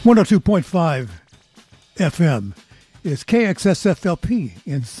102.5 FM is KXSFLP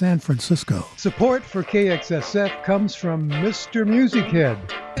in San Francisco. Support for KXSF comes from Mr. Music Head,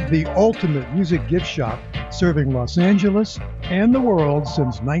 the ultimate music gift shop serving Los Angeles and the world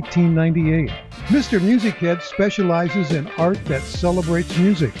since 1998. Mr. Music Head specializes in art that celebrates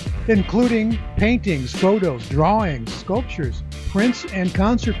music, including paintings, photos, drawings, sculptures, prints, and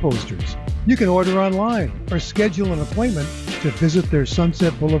concert posters. You can order online or schedule an appointment to visit their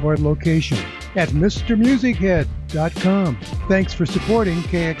Sunset Boulevard location at MrMusicHead.com. Thanks for supporting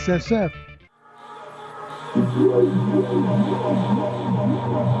KXSF.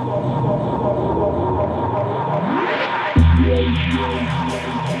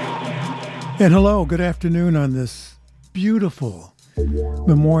 And hello, good afternoon on this beautiful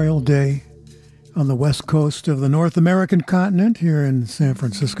Memorial Day on the west coast of the North American continent here in San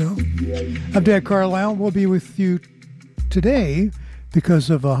Francisco. I'm Dad Carlisle. We'll be with you today because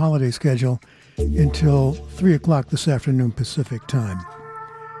of a holiday schedule until 3 o'clock this afternoon Pacific time.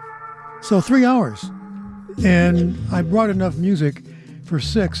 So 3 hours. And I brought enough music for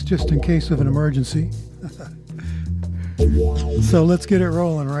 6 just in case of an emergency. So let's get it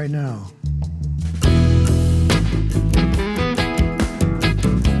rolling right now.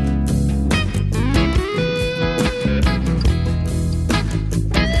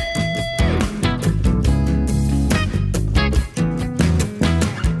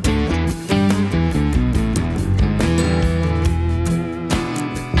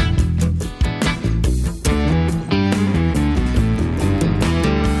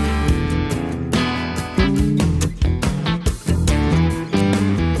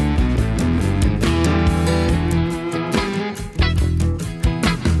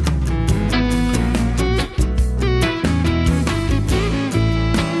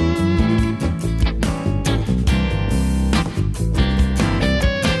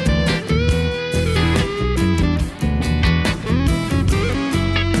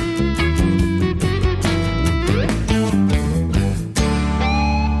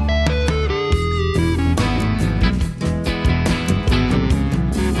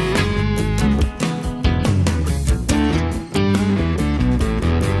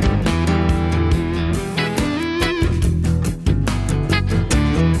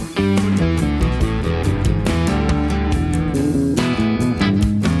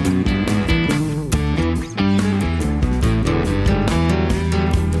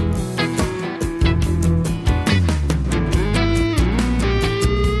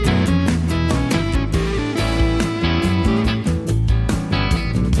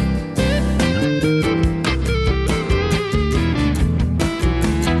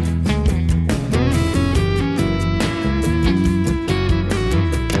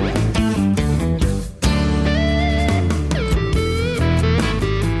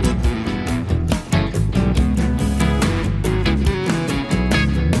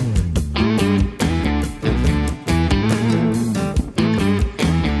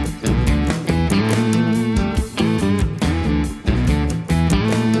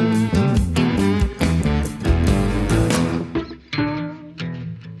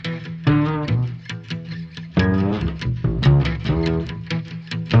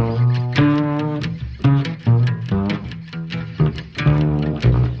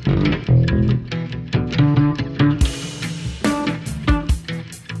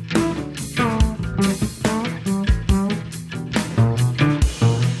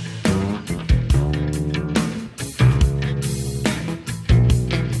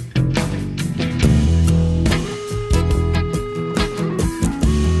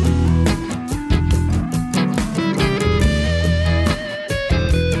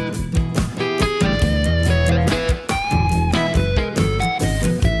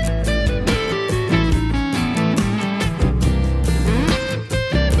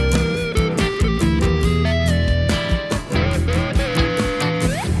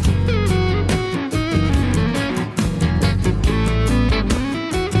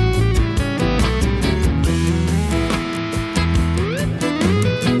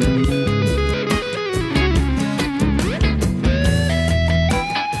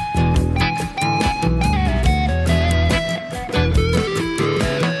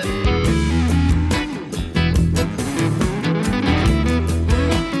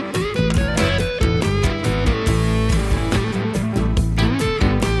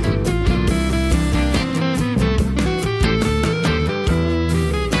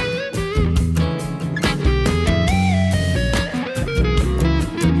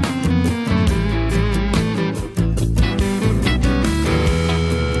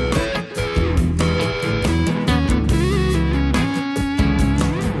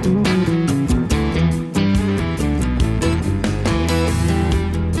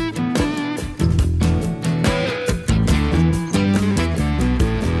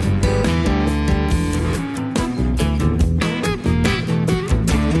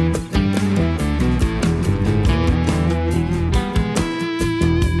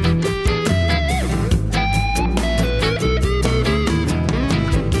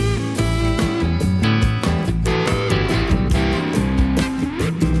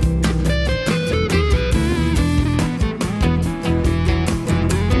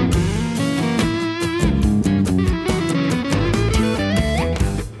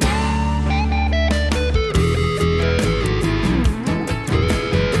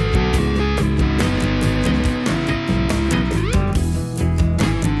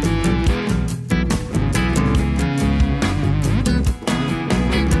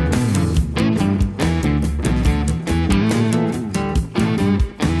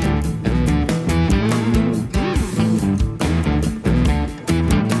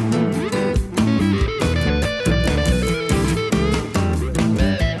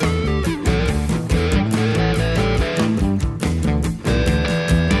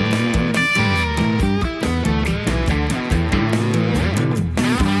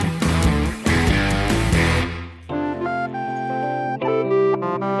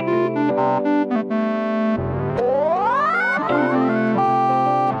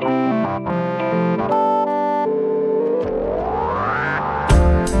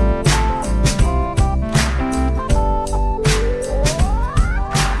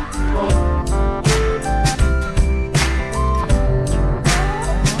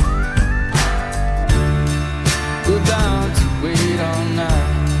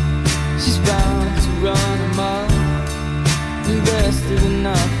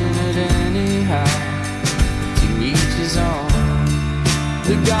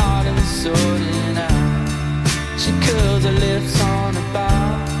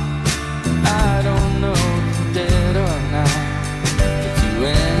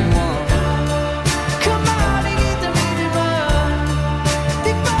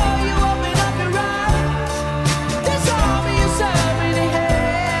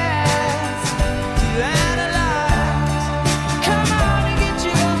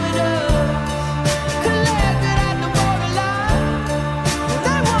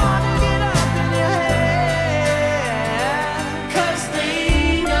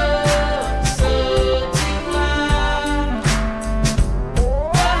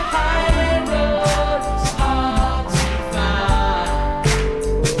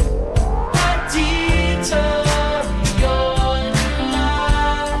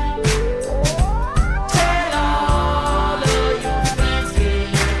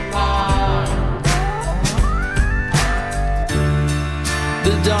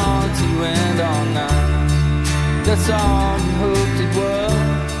 on to end all night. That's all you hoped it was.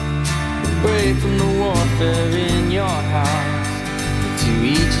 A break from the warfare in your house. To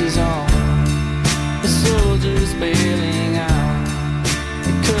each his own. The soldier is bailing out.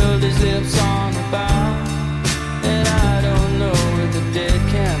 He curled his lips on the bow. And I don't know if the dead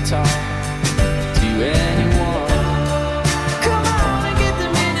can talk to anyone. Come on and get the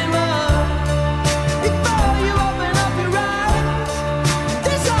minimum before you open up your eyes.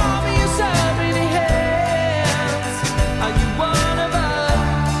 This army is so many hands. Are you one of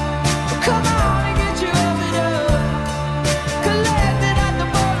us? Come on and get your open up. Collected at the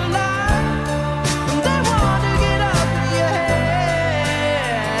borderline. They want to get up in your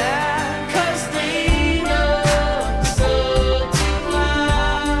head. 'Cause they know so to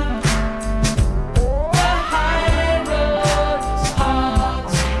climb. The high road is hard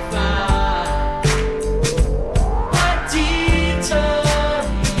to find. A detour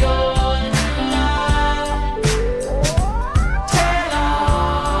you're in line. Tell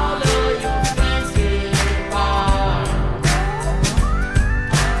all of your friends goodbye.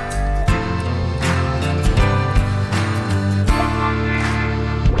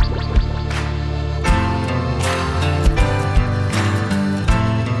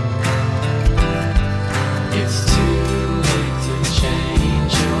 It's too late to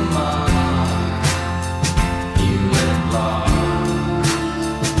change your mind. You let love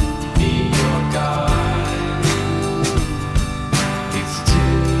be your guide. It's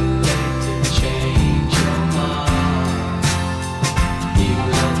too late to change your mind. You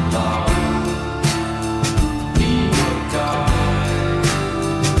let love be your guide.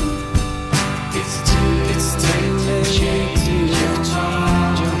 It's too late to change your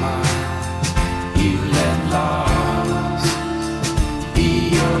mind. You let loss be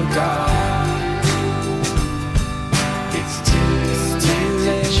your guide. It's too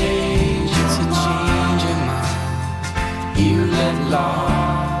late to change your mind. You let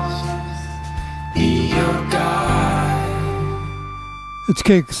loss be your guide. It's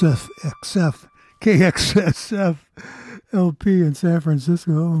KXSF LP in San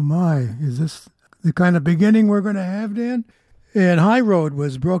Francisco. Oh my, is this the kind of beginning we're going to have, Dan? And High Road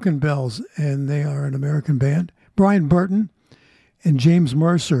was Broken Bells, and they are an American band. Brian Burton and James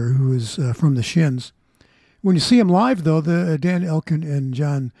Mercer, who is from the Shins. When you see them live, though, Dan Elkin and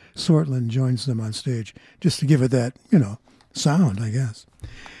John Sortland joins them on stage, just to give it that, sound, I guess.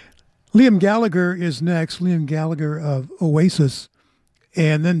 Liam Gallagher is next. Liam Gallagher of Oasis,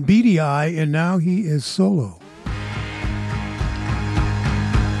 and then Beady Eye, and now he is solo.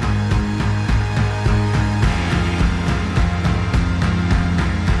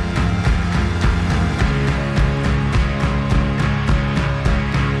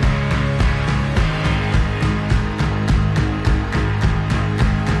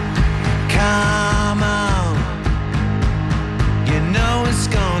 Come on, you know it's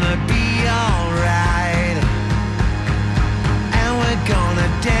gonna be alright, and we're gonna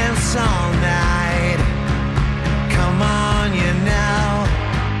dance all night. Come on, you know,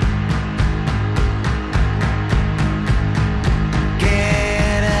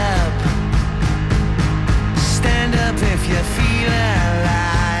 get up, stand up if you feel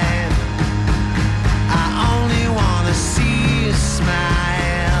alive. I only wanna see you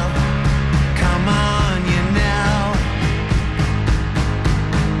smile. Come on, you know.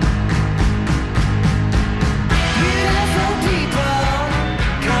 Beautiful people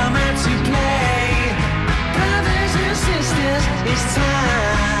come out to play. Brothers and sisters, it's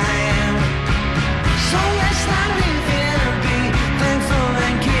time. So let's start living and be thankful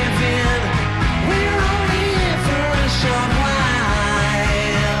and giving. We're only here for a short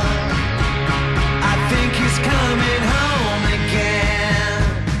while. I think he's coming home again.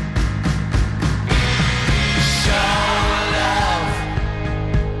 Show love.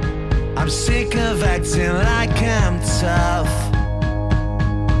 I'm sick of acting like I'm tough.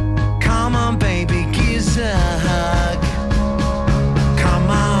 Come on, baby, give us a hug. Come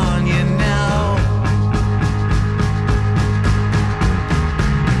on, you know.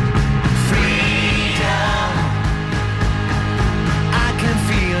 Freedom. I can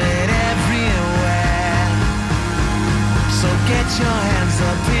feel it everywhere. So get your hands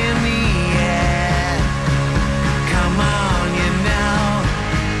up in the air. Come on, you know.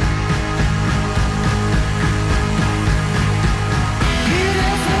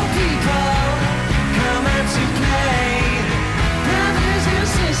 Beautiful people come out to play. Brothers and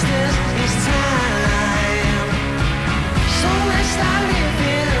sisters, it's time. So let's start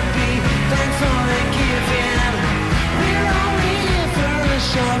living and be thankful and giving. We're only here for a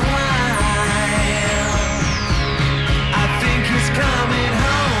short while. I think he's coming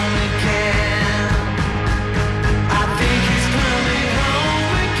home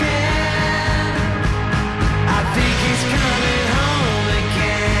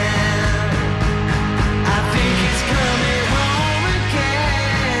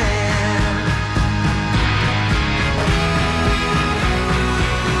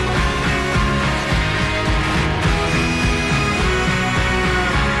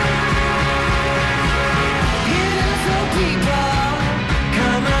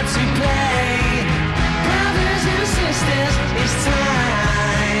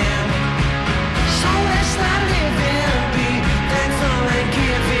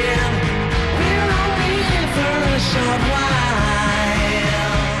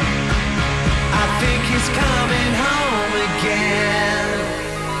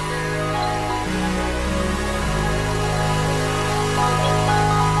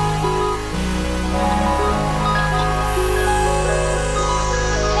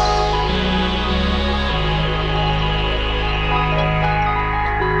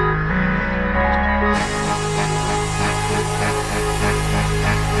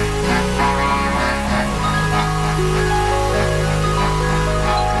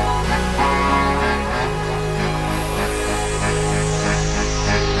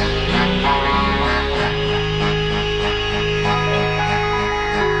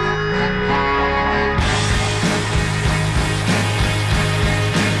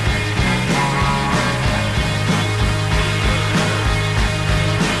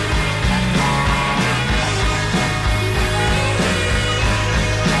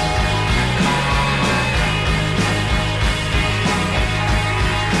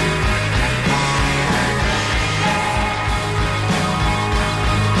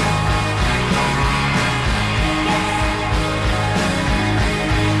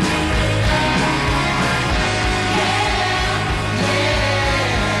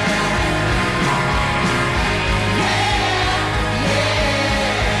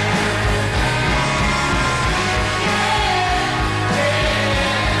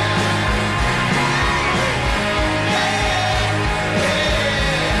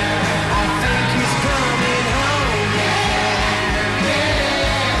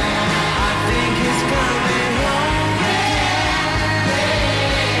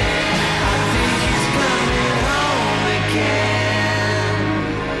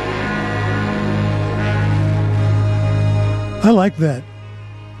I like that.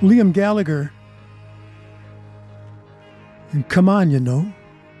 Liam Gallagher. And Come On, You Know,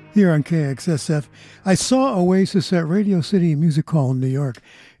 here on KXSF. I saw Oasis at Radio City Music Hall in New York,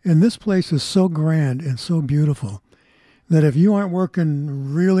 and this place is so grand and so beautiful that if you aren't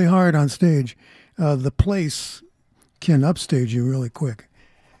working really hard on stage, the place can upstage you really quick.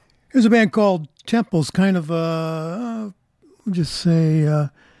 Here's a band called Temples, kind of, just say,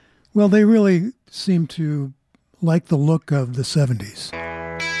 well, they really seem to like the look of the 70s.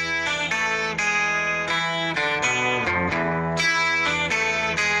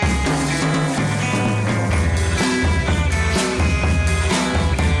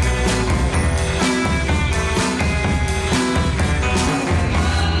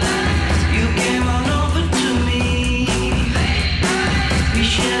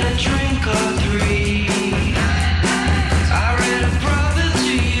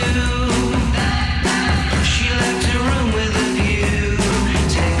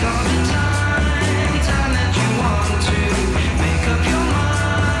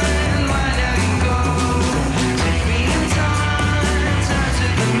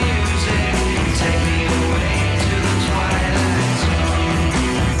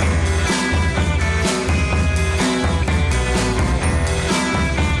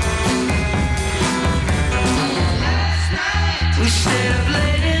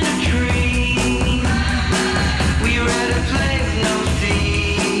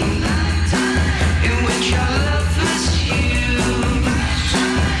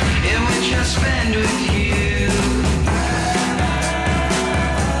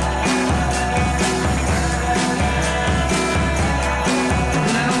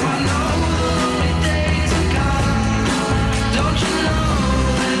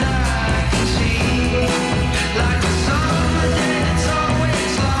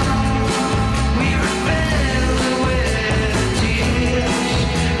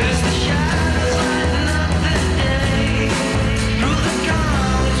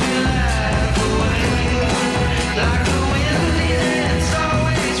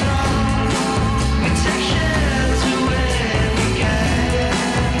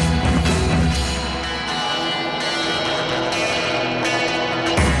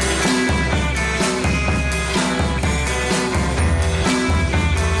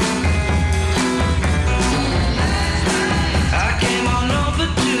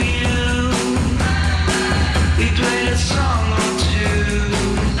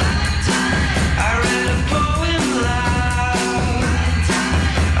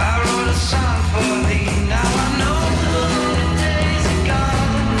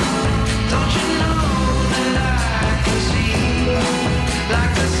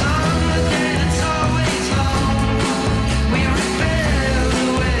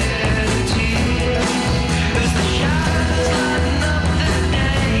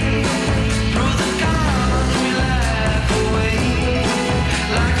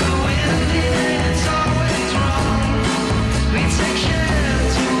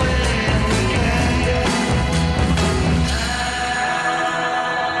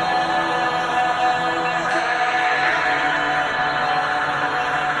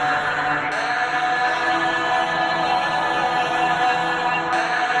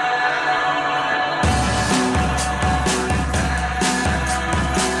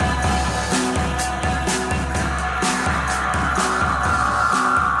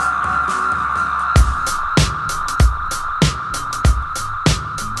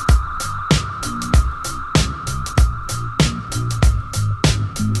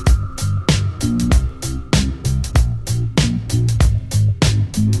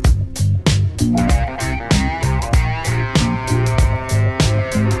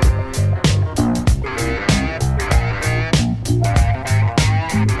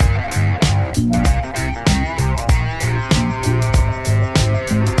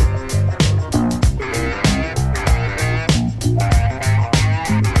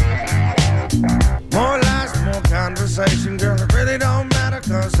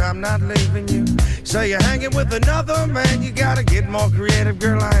 So you're hanging with another man, you gotta get more creative,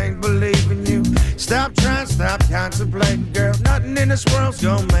 girl, I ain't believing you. Stop trying, stop contemplating, girl, nothing in this world's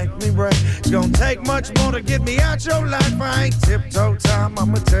gonna make me break. It's gonna take much more to get me out your life, I ain't tiptoe time,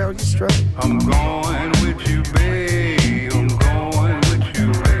 I'ma tell you straight. I'm going with you, babe, I'm going with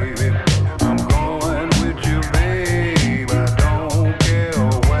you, baby. I'm going with you, babe, I don't care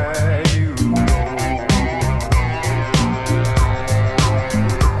where you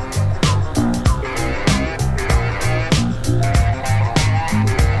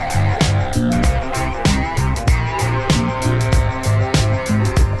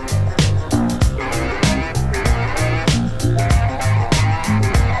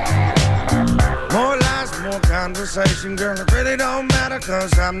conversation, girl, it really don't matter,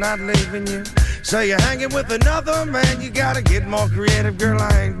 cause I'm not leaving you. So you're hanging with another man, you gotta get more creative, girl,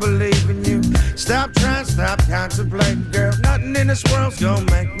 I ain't believing you. Stop trying, stop contemplating, girl, nothing in this world's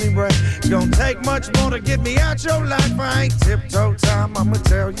gonna make me break. It's gonna take much more to get me out your life, I ain't tiptoe time, I'ma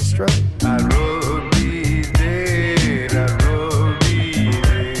tell you straight. I'd rather be dead, I'd rather be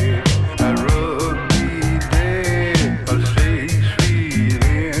dead, I'd rather be dead, or 6 feet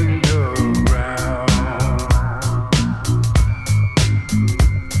in the ground.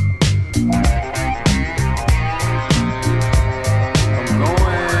 I'm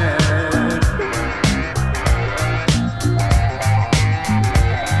going.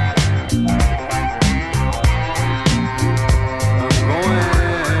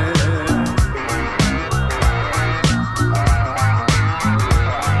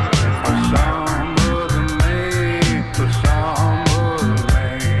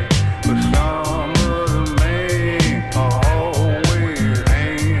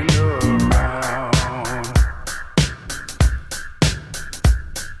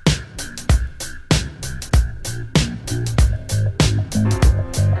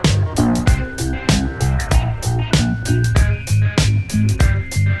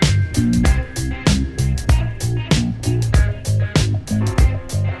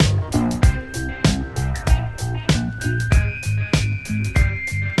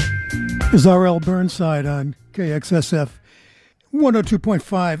 Is R.L. Burnside on KXSF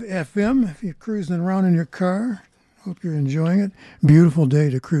 102.5 FM. If you're cruising around in your car, hope you're enjoying it. Beautiful day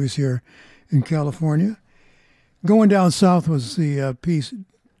to cruise here in California. Going Down South was the piece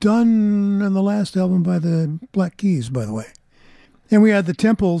done on the last album by the Black Keys, by the way. And we had the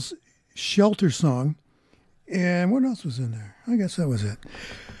Temples Shelter song. And what else was in there? I guess that was it.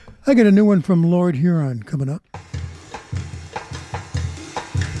 I got a new one from Lord Huron coming up.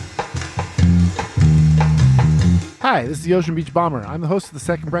 Hi, this is the Ocean Beach Bomber. I'm the host of the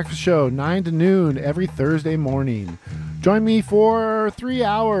Second Breakfast Show, 9 to noon every Thursday morning. Join me for 3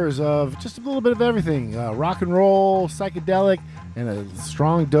 hours of just a little bit of everything. Rock and roll, psychedelic, and a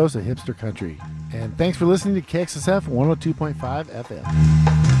strong dose of hipster country. And thanks for listening to KXSF 102.5 FM.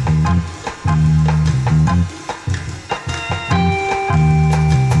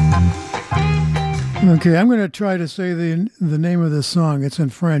 Okay, I'm going to try to say the name of this song. It's in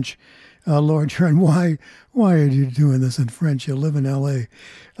French. Lord Huron, why are you doing this in French? You live in L.A.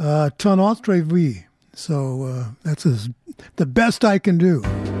 Ton autre vie. So that's the best I can do.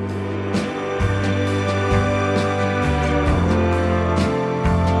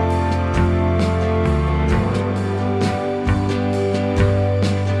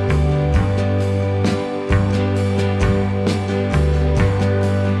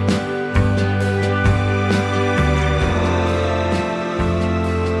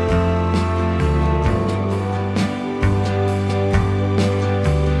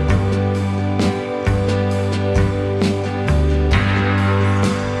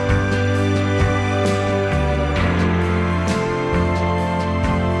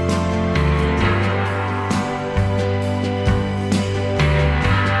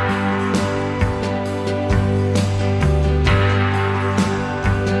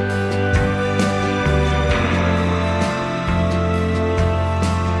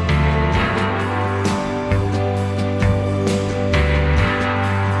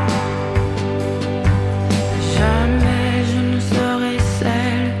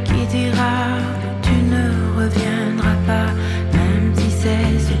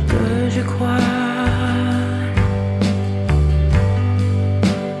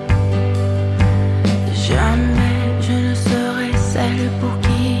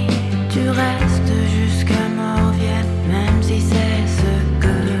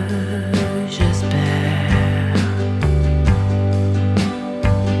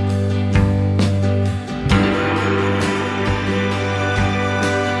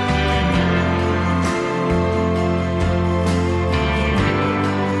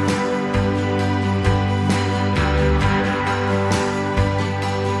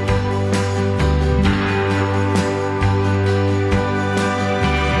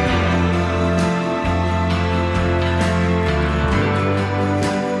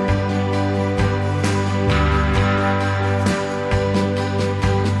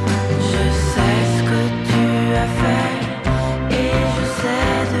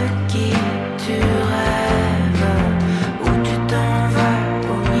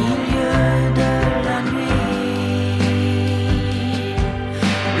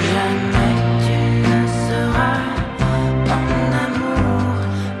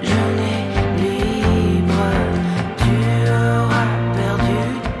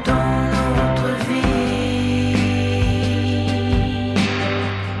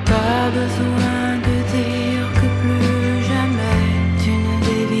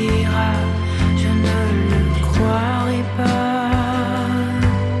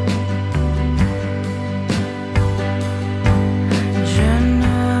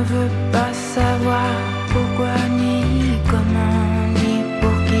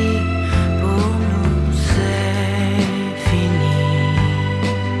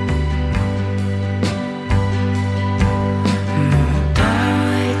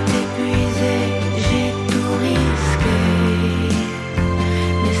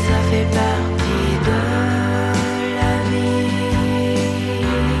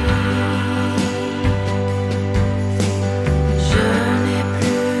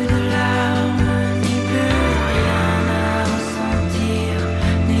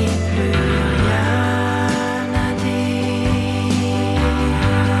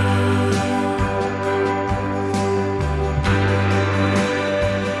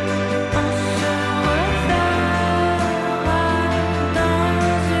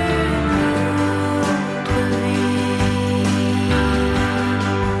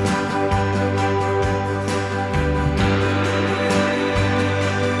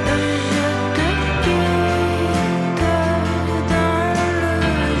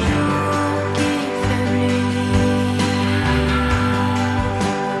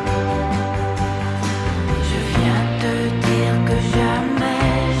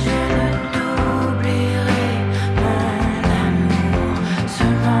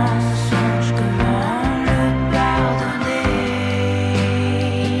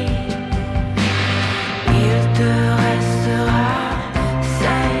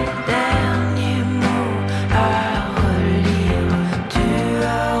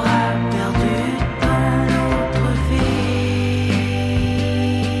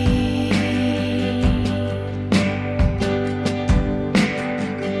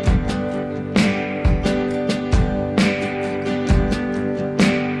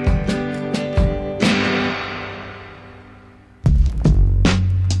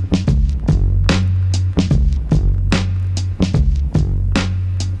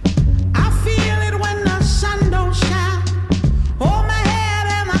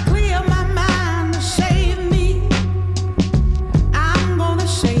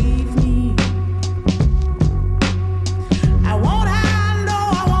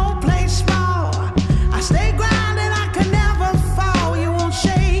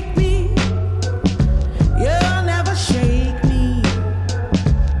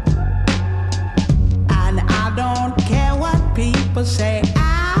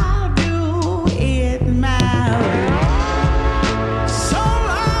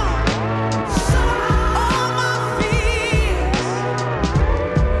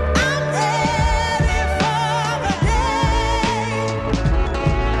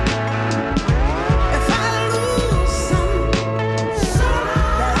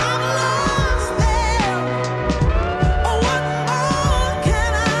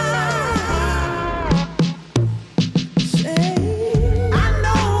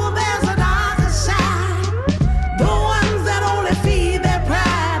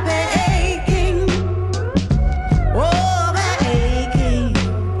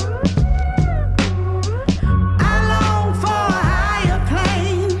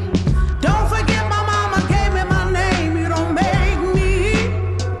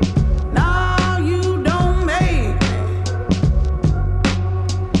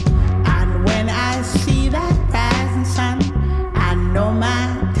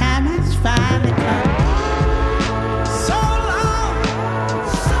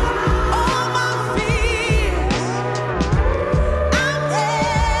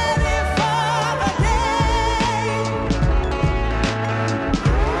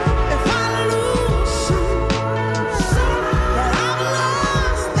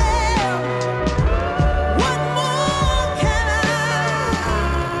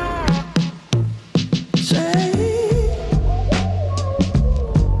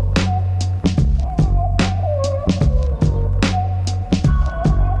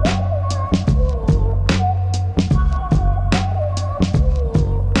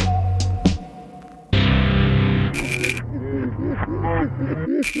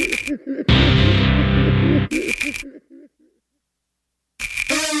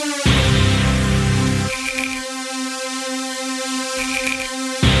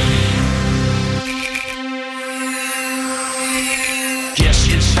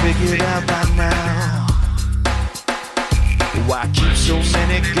 figured out by now why I keep so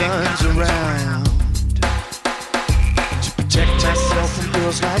many guns around to protect myself from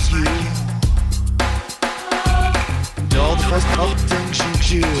girls like you and all the fussed up things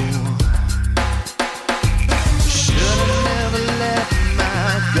you do. Should've never let my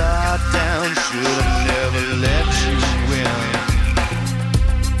guard down, should've never let you win.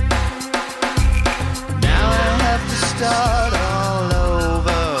 Now I have to start all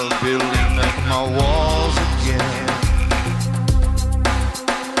over, building up my walls again.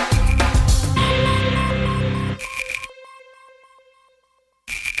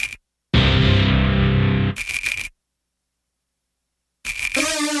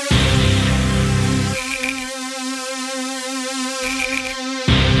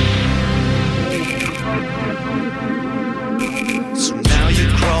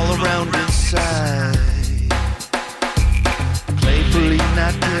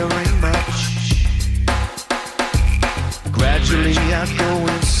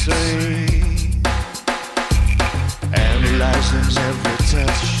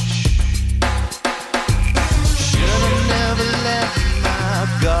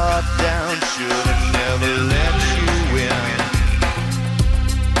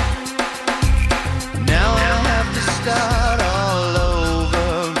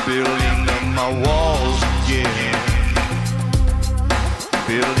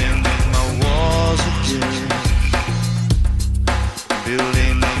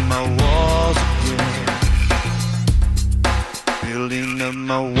 my walls again. Building up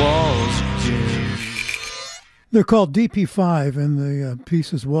my walls again. They're called DP5, and the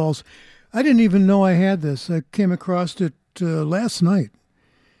piece is Walls. I didn't even know I had this. I came across it last night.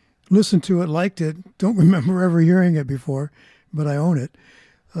 Listened to it, liked it. Don't remember ever hearing it before, but I own it.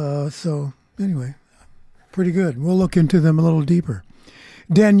 So anyway, pretty good. We'll look into them a little deeper.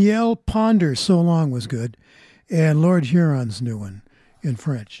 Danielle Ponder, So Long was good, and Lord Huron's new one in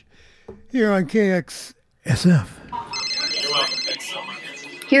French. Here on KXSF.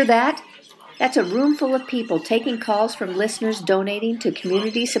 Hear that? That's a room full of people taking calls from listeners donating to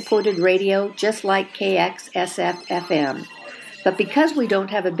community-supported radio just like KXSF-FM. But because we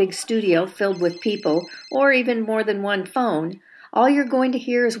don't have a big studio filled with people, or even more than one phone, all you're going to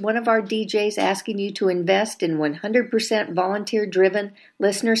hear is one of our DJs asking you to invest in 100% volunteer-driven,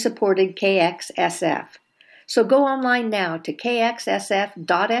 listener-supported KXSF. So go online now to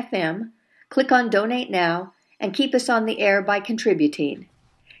kxsf.fm, click on Donate Now, and keep us on the air by contributing.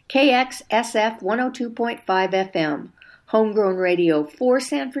 KXSF 102.5 FM, homegrown radio for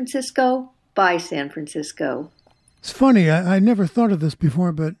San Francisco, by San Francisco. It's funny, I never thought of this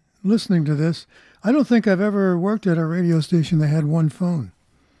before, but listening to this, I don't think I've ever worked at a radio station that had one phone.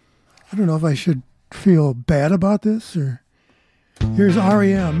 I don't know if I should feel bad about this, or... Here's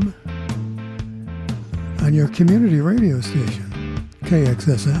REM on your community radio station,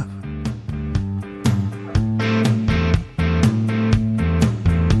 KXSF.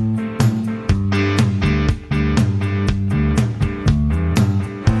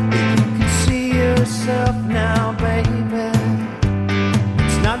 Yourself now, baby.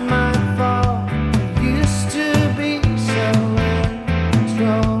 It's not my fault. I used to be so in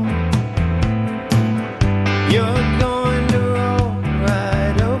control. You're going to roll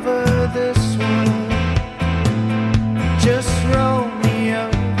right over this one. Just roll me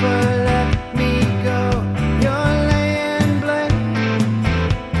over.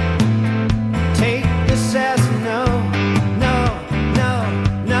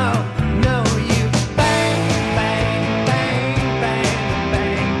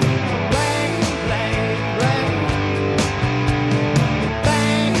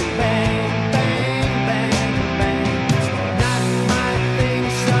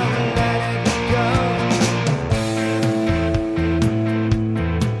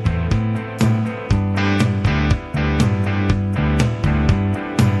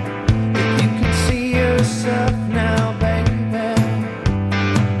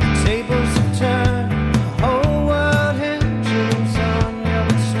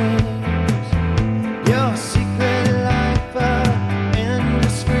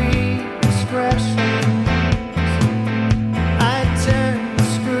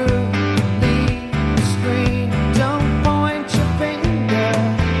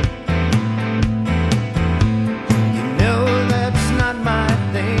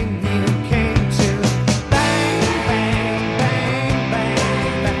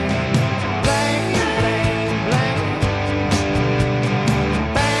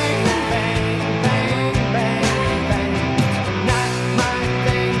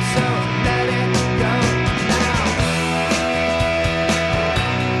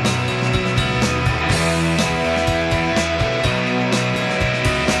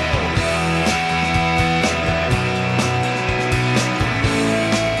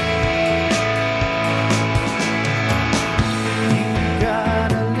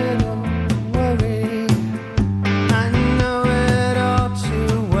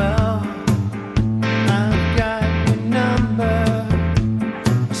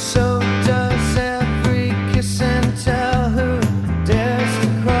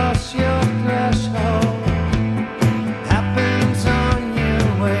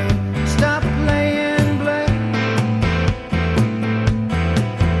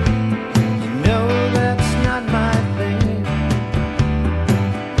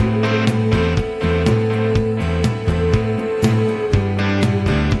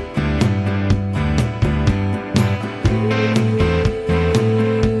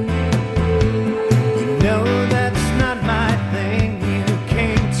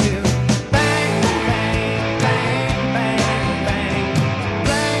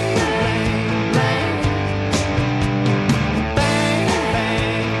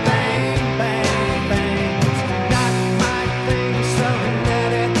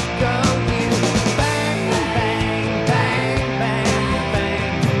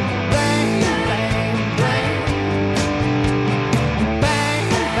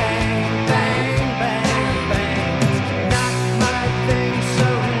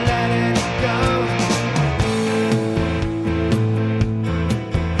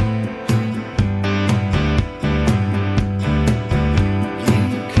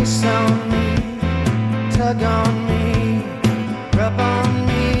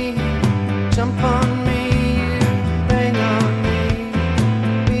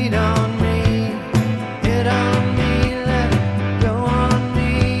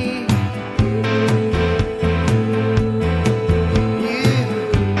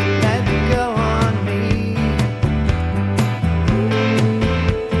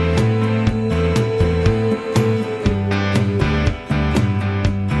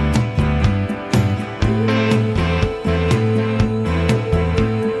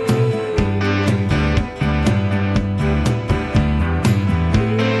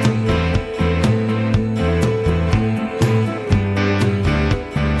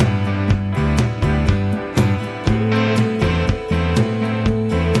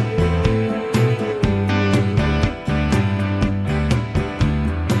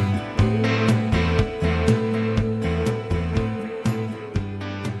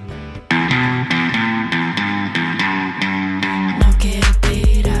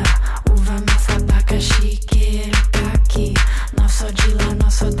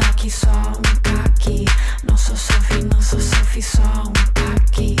 sou daqui, só caqui. Não sou Sophie, só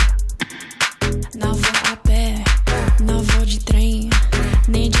caqui. Não vou a pé, não vou de trem,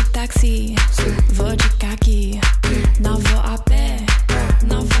 nem de táxi, vou de caqui. Não vou a pé,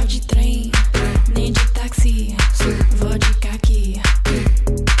 não vou de trem, nem de táxi, vou de caqui.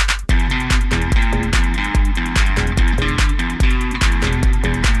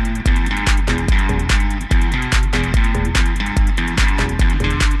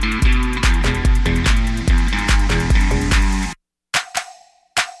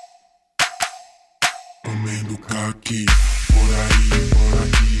 Comendo caqui, por aí, por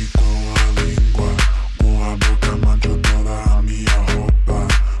aqui, com a língua, com a boca mancho toda a minha roupa.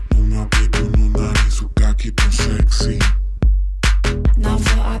 No meu peito, no nariz, o caqui tão sexy. Não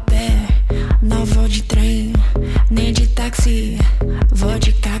vou a pé, não vou de trem, nem de táxi, vou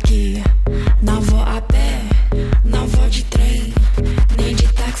de caqui. Não vou a pé, não vou de trem, nem de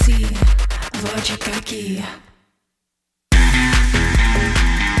táxi, vou de caqui.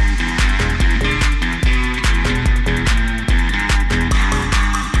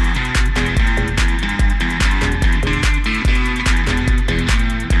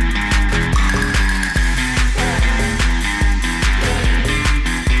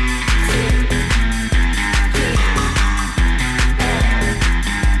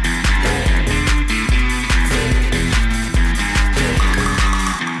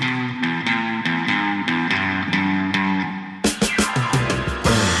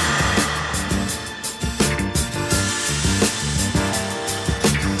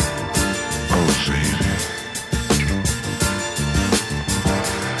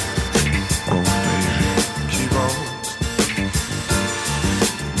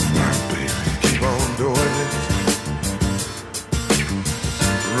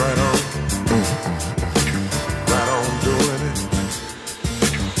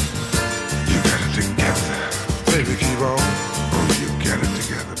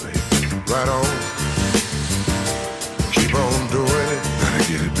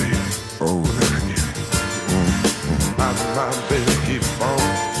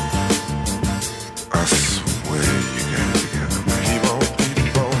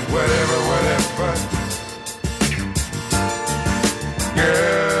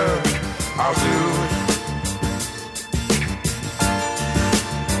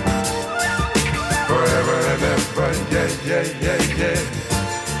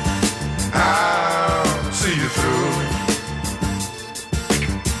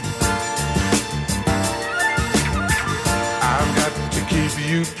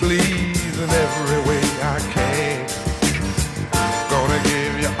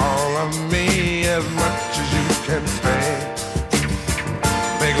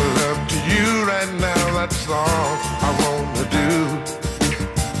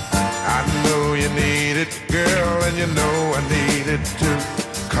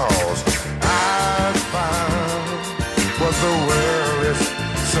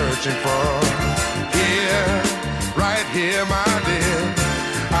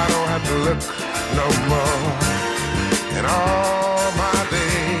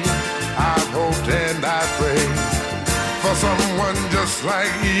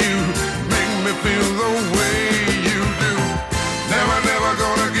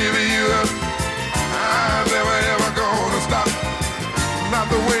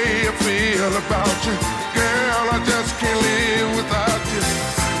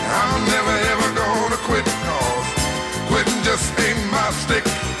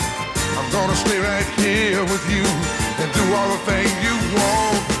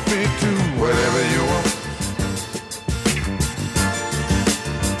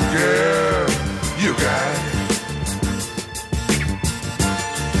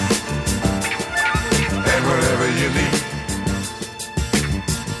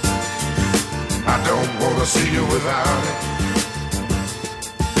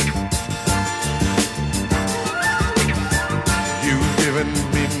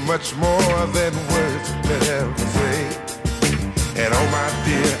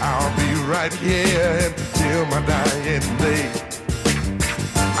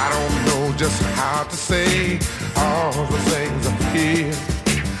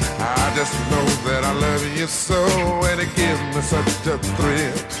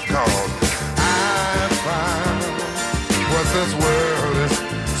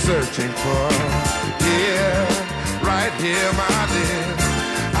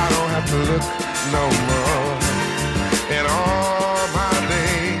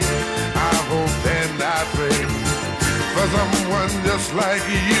 Someone just like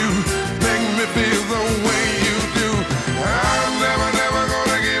you make me feel the way you do. I'm never gonna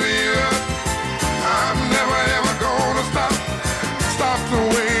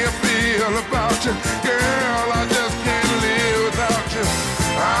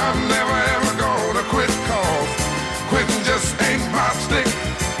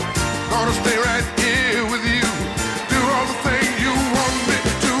wanna stay right here with you. Do all the things you want me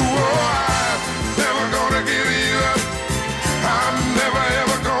to. Oh, I'm never gonna give you up. I'm never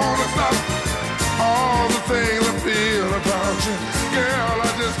ever gonna stop. All the things I feel about you, girl,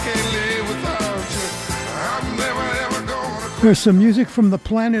 I just can't live without you. I'm never ever gonna. There's some music from the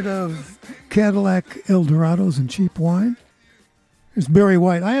planet of Cadillac Eldorados and cheap wine. There's Barry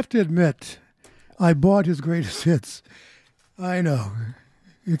White. I have to admit, I bought his greatest hits. I know.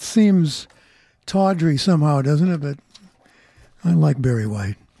 It seems tawdry somehow, doesn't it? But I like Barry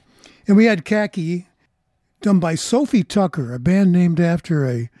White. And we had Khaki, done by Sophie Tucker, a band named after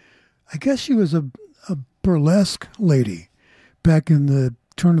I guess she was a burlesque lady back in the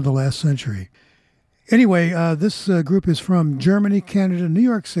turn of the last century. Anyway, this group is from Germany, Canada, New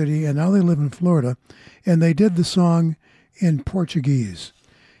York City, and now they live in Florida. And they did the song in Portuguese.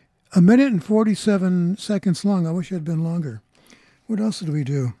 1 minute and 47 seconds long. I wish it had been longer. What else did we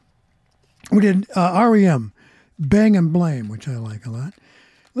do? We did REM, Bang and Blame, which I like a lot.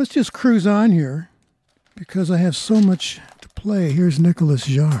 Let's just cruise on here because I have so much to play. Here's Nicholas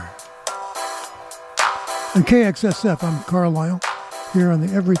Jarre. On KXSF, I'm Carlisle, here on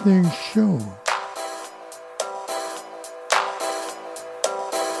the Everything Show.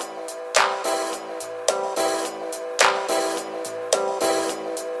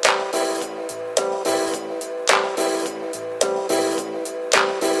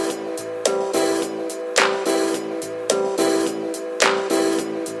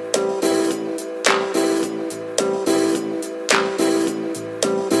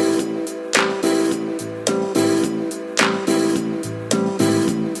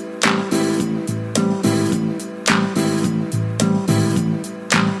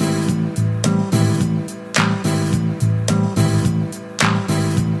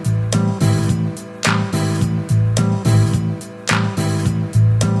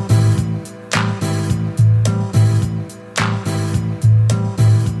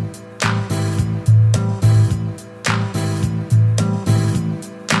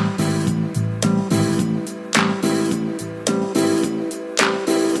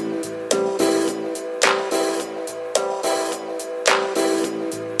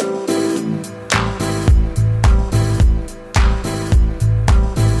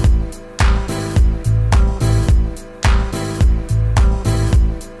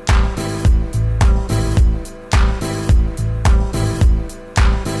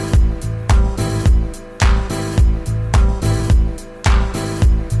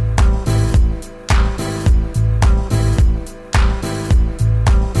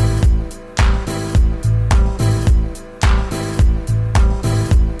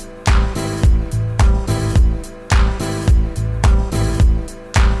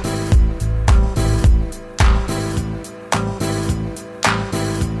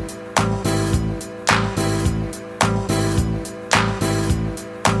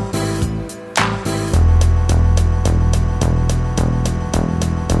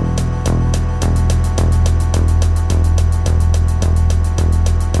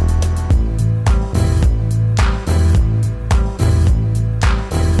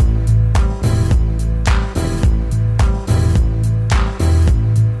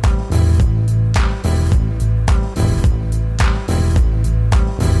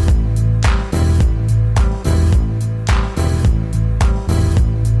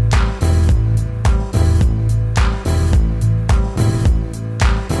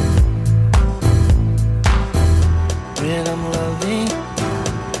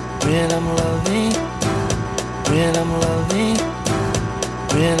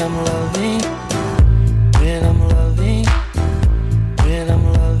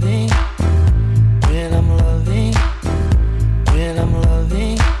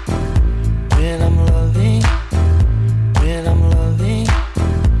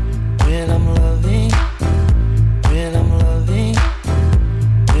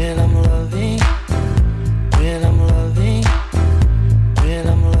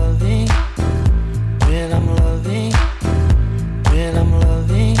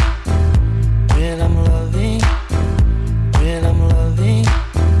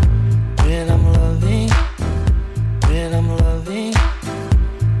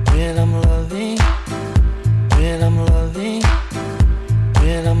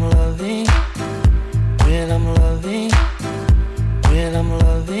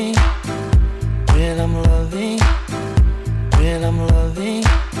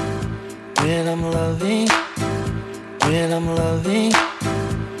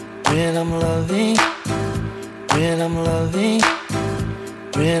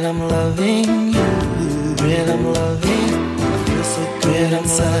 When I'm loving you, when I'm loving, I feel so when I'm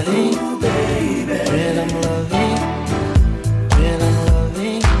loving, baby, when I'm loving, when I'm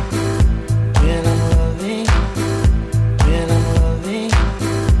loving, when I'm loving, when I'm loving,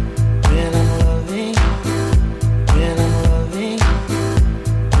 when I'm loving, when I'm loving,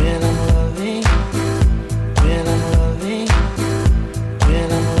 when I'm loving, when I'm loving, when I'm loving, when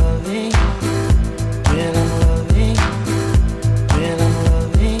I'm loving, when I'm loving, when I'm loving, when I'm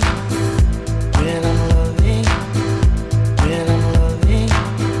loving, when I'm loving, when I'm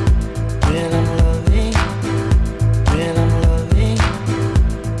loving, when I'm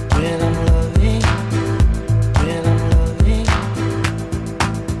loving, when I'm loving.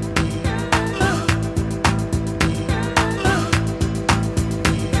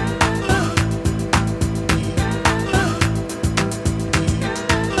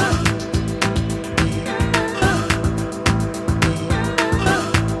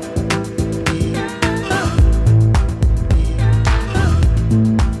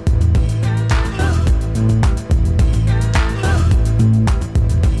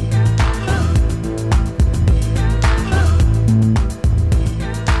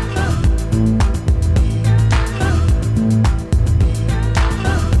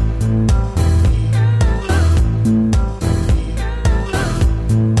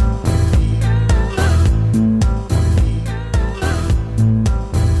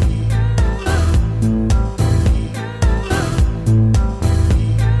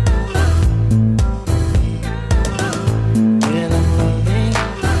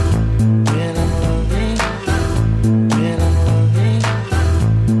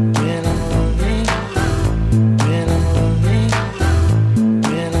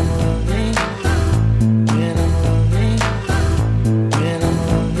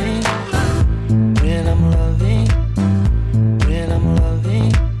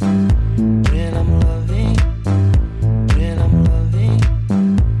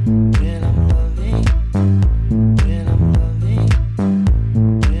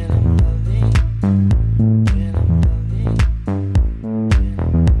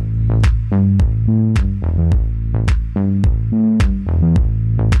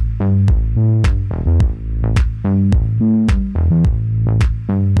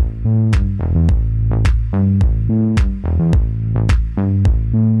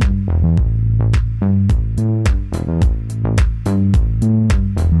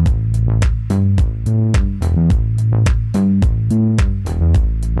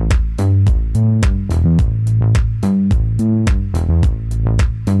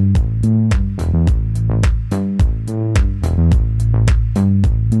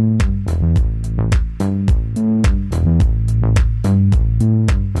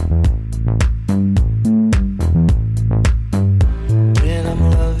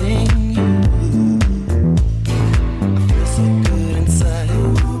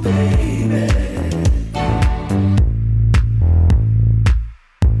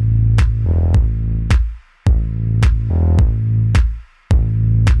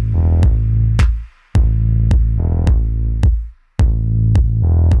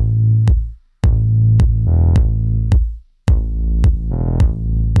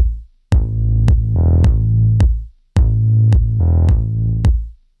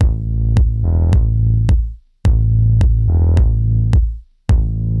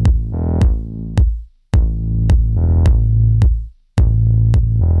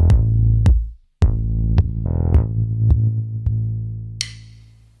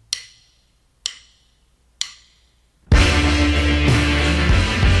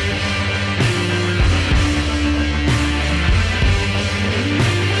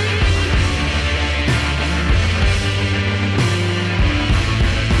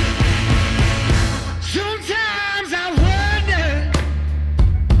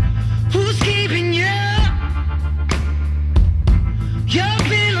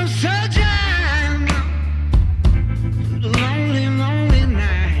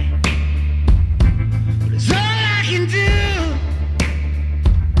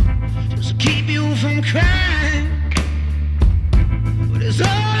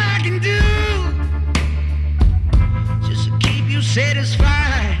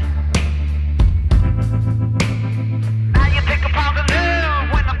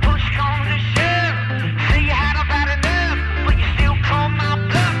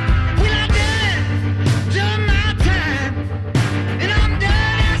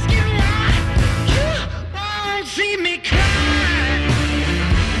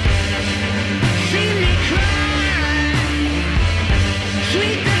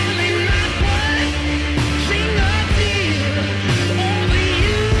 Sweet darling, not one single tear over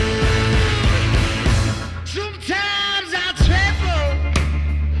you.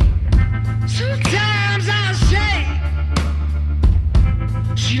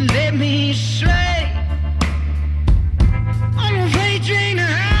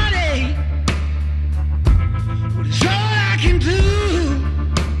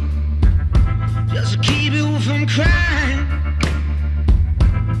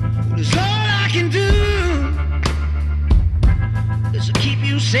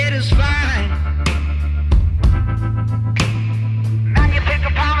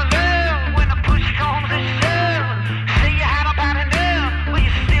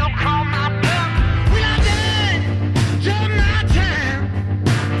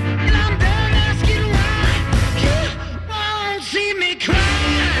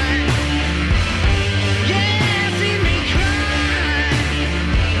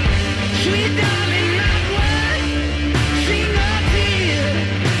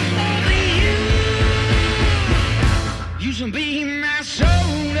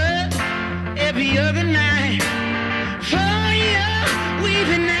 the other night for your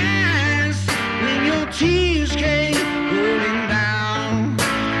weeping eyes when your tears came rolling down.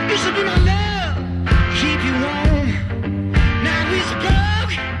 Used to be my love, keep you warm. Now it's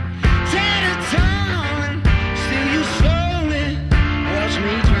broke, tattered, torn. Still you slowly watch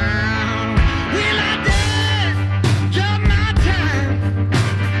me drown. Will I die? Drop my time,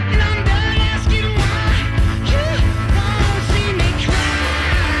 and I'm done asking why you won't see me cry.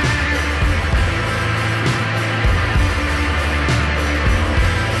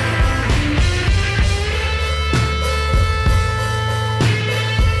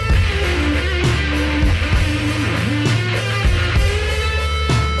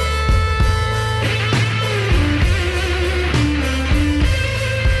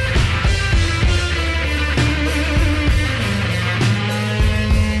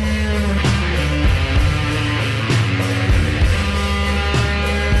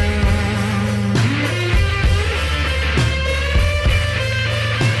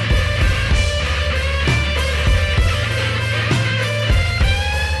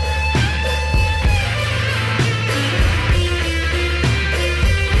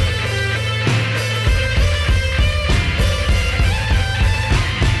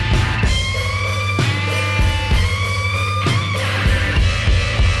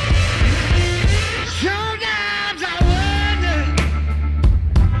 Sometimes I wonder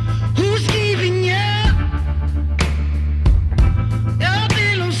who's keeping you up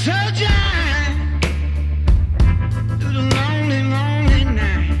in the sunshine through the lonely, lonely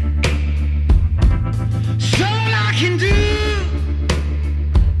night. So all I can do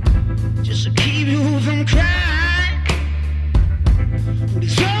just to keep you from crying.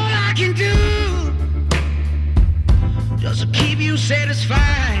 It's all I can do just to keep you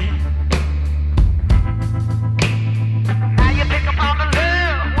satisfied. Now you pick up on the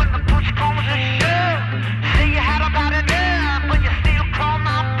love when the push comes to shove. Say you had about enough, but you still call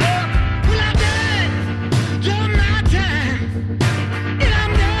my bluff. Will I die? Drop my time, and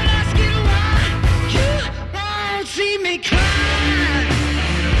I'm done asking why you won't see me cry.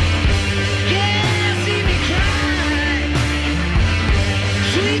 Yeah, see me cry.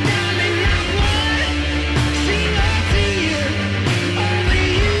 Sweet darling, I would sing up to you, only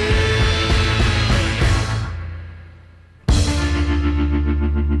you.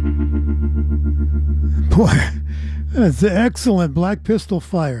 Boy, that's excellent. Black Pistol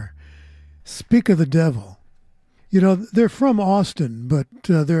Fire. Speak of the Devil. You know, they're from Austin, but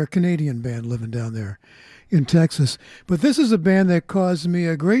they're a Canadian band living down there in Texas. But this is a band that caused me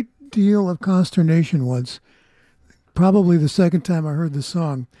a great deal of consternation once, probably the second time I heard the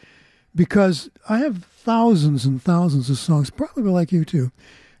song, because I have thousands and thousands of songs, probably like you too,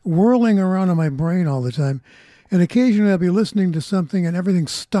 whirling around in my brain all the time. And occasionally I'll be listening to something and everything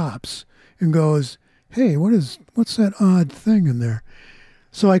stops and goes, hey, what's that odd thing in there?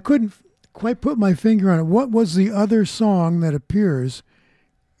 So I couldn't quite put my finger on it. What was the other song that appears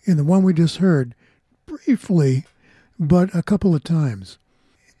in the one we just heard briefly, but a couple of times?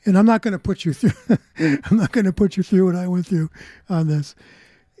 And I'm not going to put you through. I'm not going to put you through what I went through on this.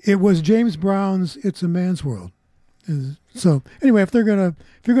 It was James Brown's "It's a Man's World." So anyway, if you're gonna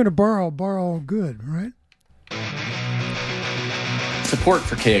borrow good, right? Support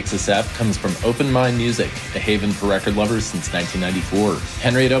for KXSF comes from Open Mind Music, a haven for record lovers since 1994.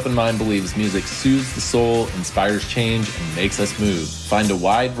 Henry at Open Mind believes music soothes the soul, inspires change, and makes us move. Find a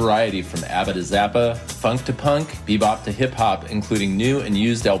wide variety from ABBA to Zappa, funk to punk, bebop to hip-hop, including new and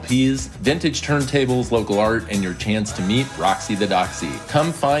used LPs, vintage turntables, local art, and your chance to meet Roxy the Doxy.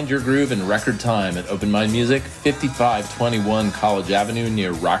 Come find your groove in record time at Open Mind Music, 5521 College Avenue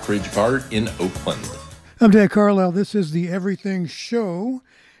near Rockridge BART in Oakland. I'm Dan Carlisle. This is the Everything Show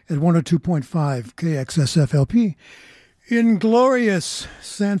at 102.5 KXSFLP in glorious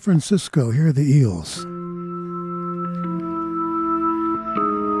San Francisco. Here are the Eels.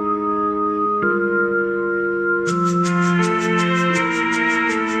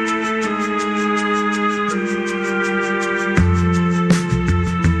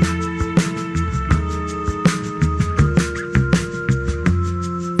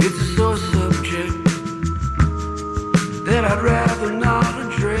 It's a sore subject that I'd rather not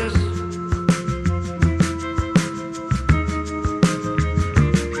address.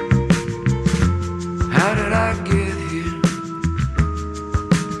 How did I get here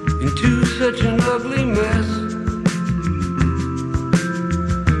into such an ugly mess?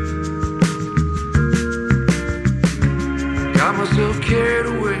 Got myself carried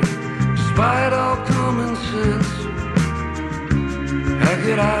away despite all common sense. How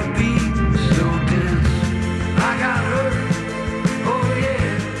could I be so dense? I got hurt, oh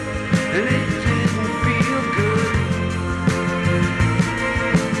yeah, and it did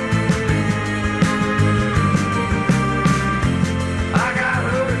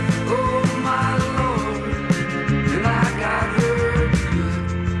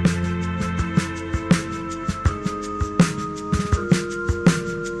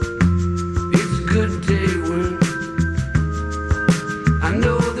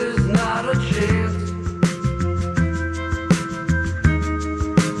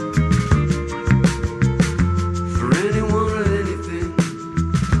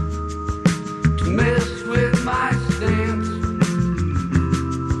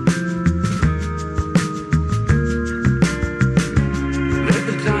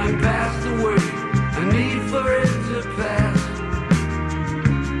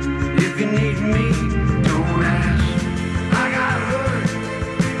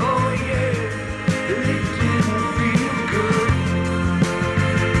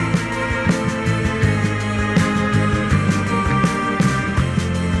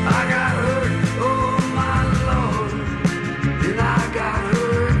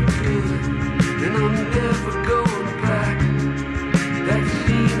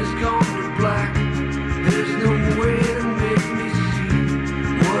gone to black. There's no way to make me see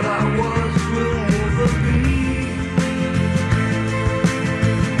what I was will never be.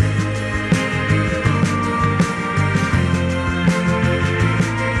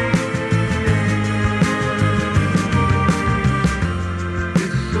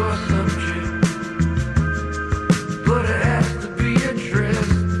 It's a sore subject, but it has to be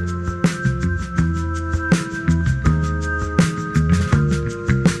addressed.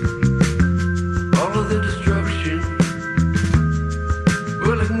 All of the destruction,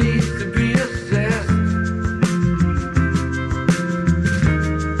 well, it needs to be assessed.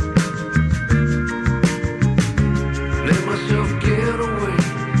 Let myself get away,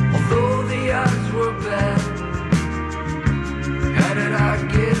 although the odds were bad. How did I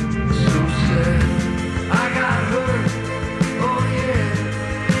get so sad? I got hurt, oh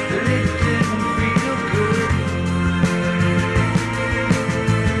yeah, and it didn't feel good.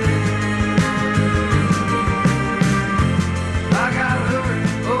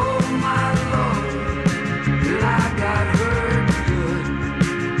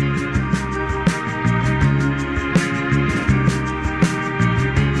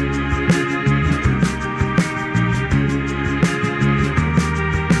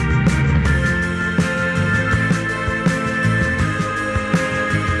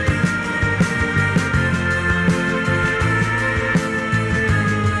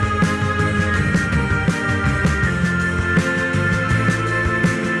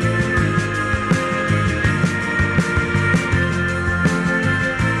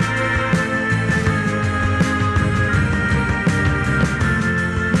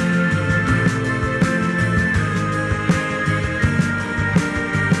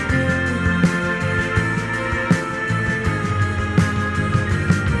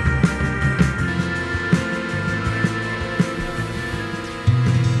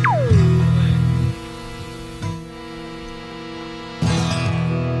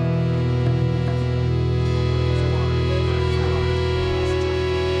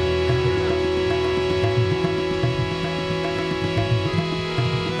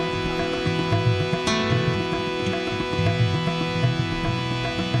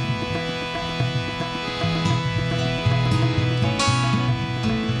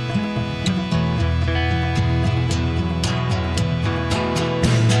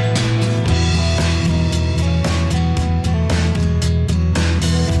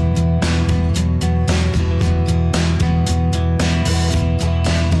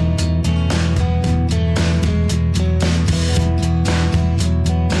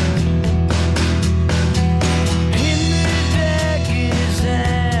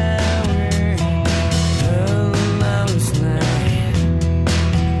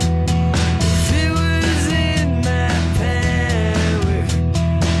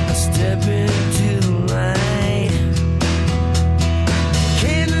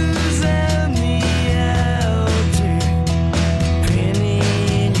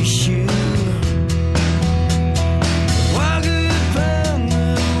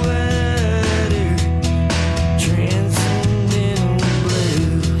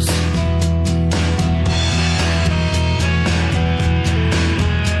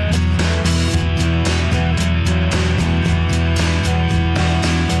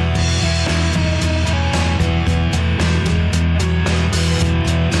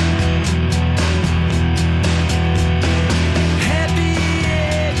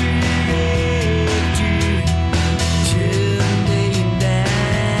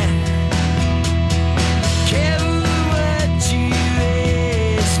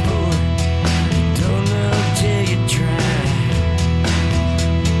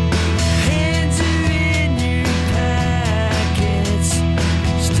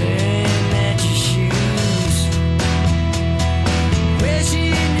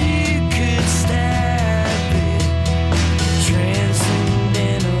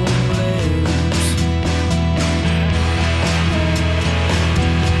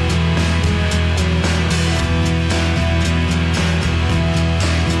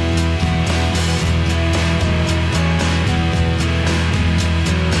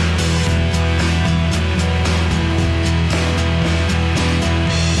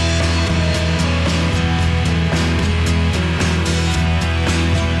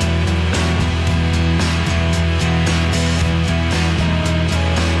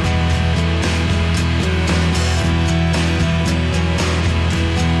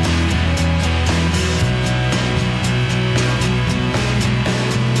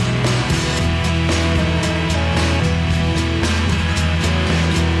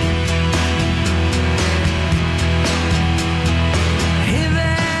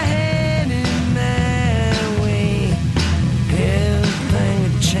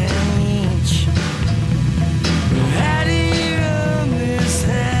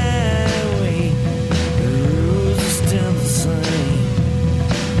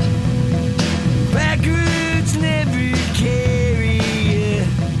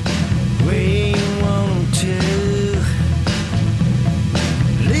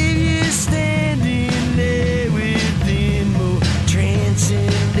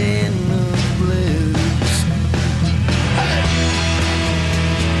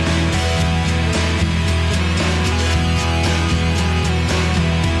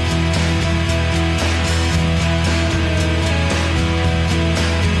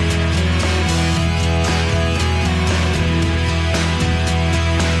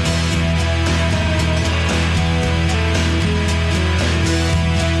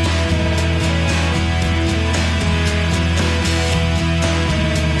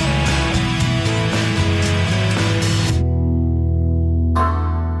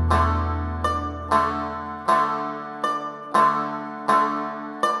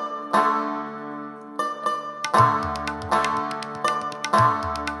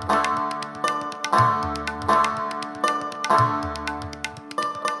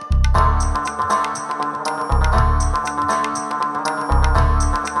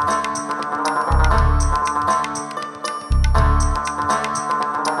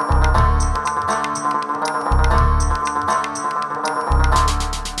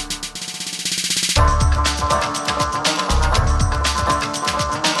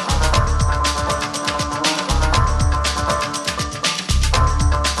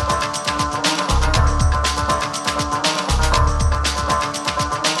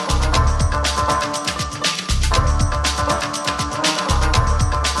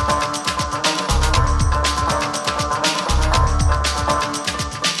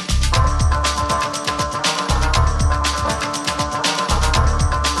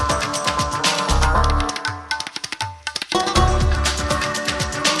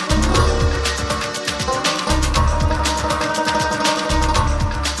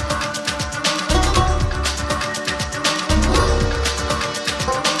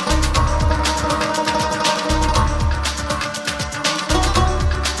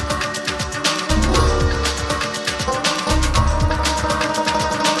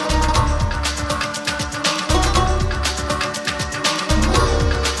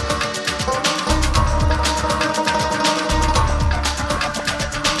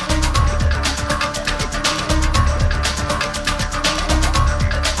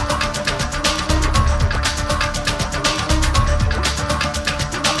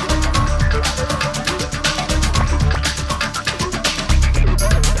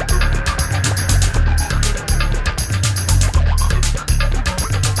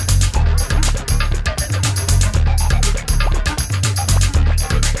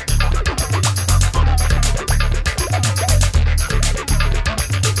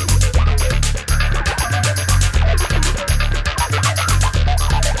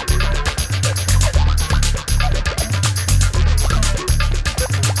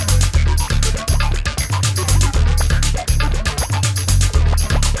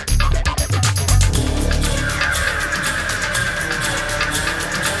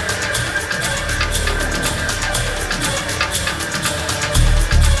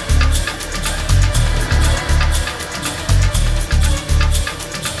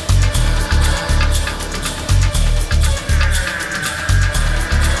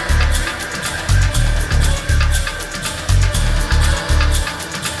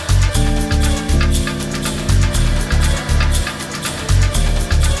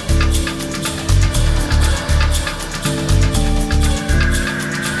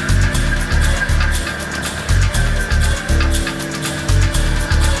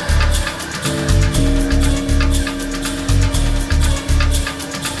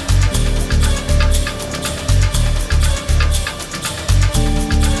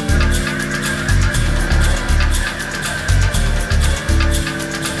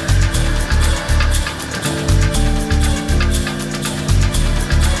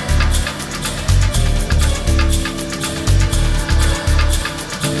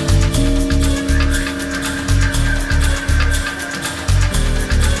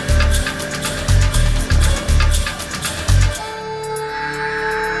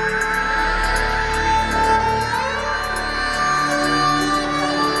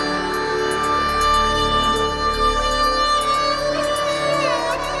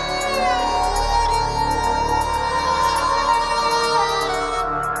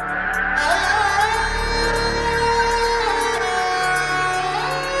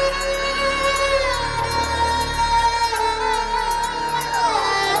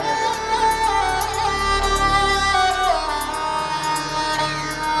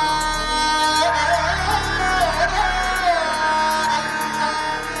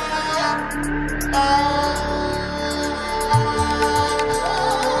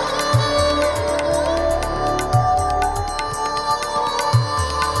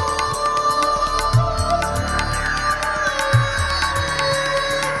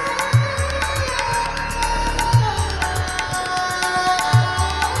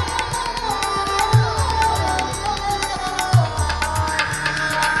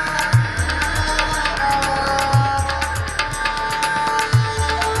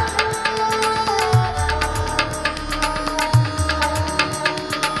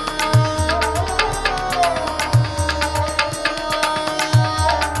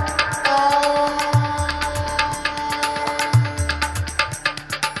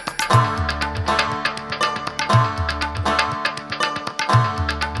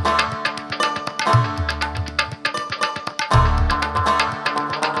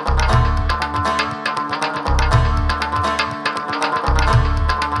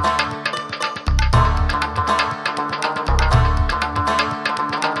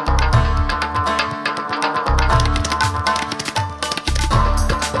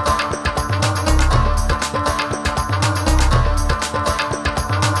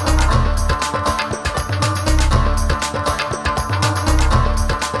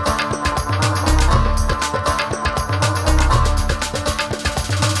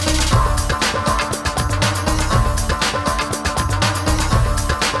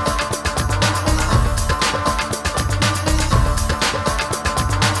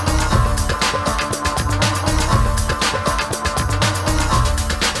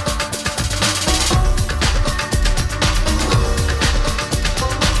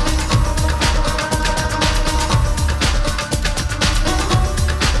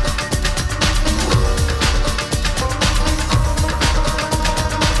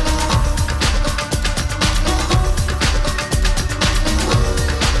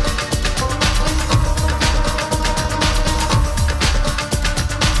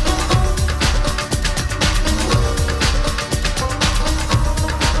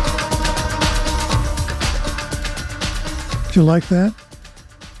 Do you like that?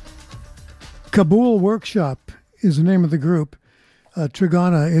 Kabul Workshop is the name of the group.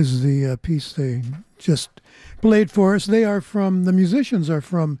 Trigana is the piece they just played for us. The musicians are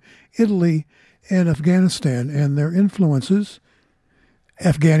from Italy and Afghanistan, and their influences,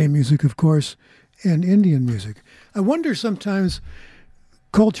 Afghani music, of course, and Indian music. I wonder sometimes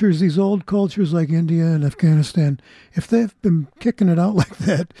these old cultures like India and Afghanistan, if they've been kicking it out like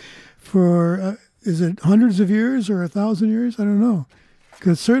that for, is it hundreds of years or 1,000 years? I don't know.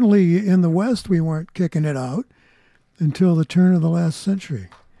 Because certainly in the West, we weren't kicking it out until the turn of the last century.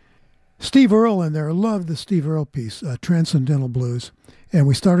 Steve Earle in there, loved the Steve Earle piece, Transcendental Blues. And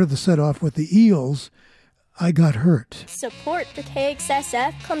we started the set off with the Eels, I Got Hurt. Support for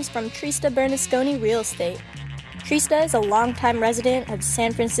KXSF comes from Trista Bernasconi Real Estate. Trista is a longtime resident of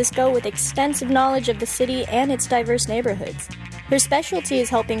San Francisco with extensive knowledge of the city and its diverse neighborhoods. Her specialty is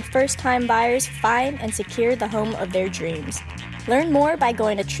helping first-time buyers find and secure the home of their dreams. Learn more by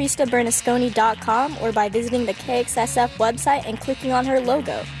going to TristaBernasconi.com or by visiting the KXSF website and clicking on her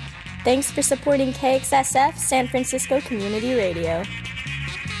logo. Thanks for supporting KXSF San Francisco Community Radio.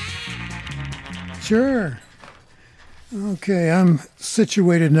 Sure. Okay, I'm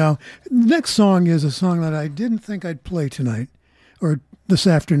situated now. The next song is a song that I didn't think I'd play tonight or this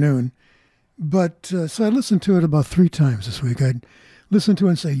afternoon. But so I listened to it about 3 times this week. I'd listen to it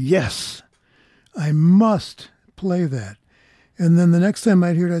and say, yes, I must play that. And then the next time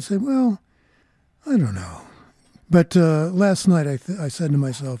I'd hear it, I'd say, well, I don't know. But last night I said to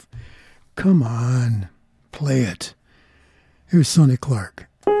myself, come on, play it. Here's Sonny Clark.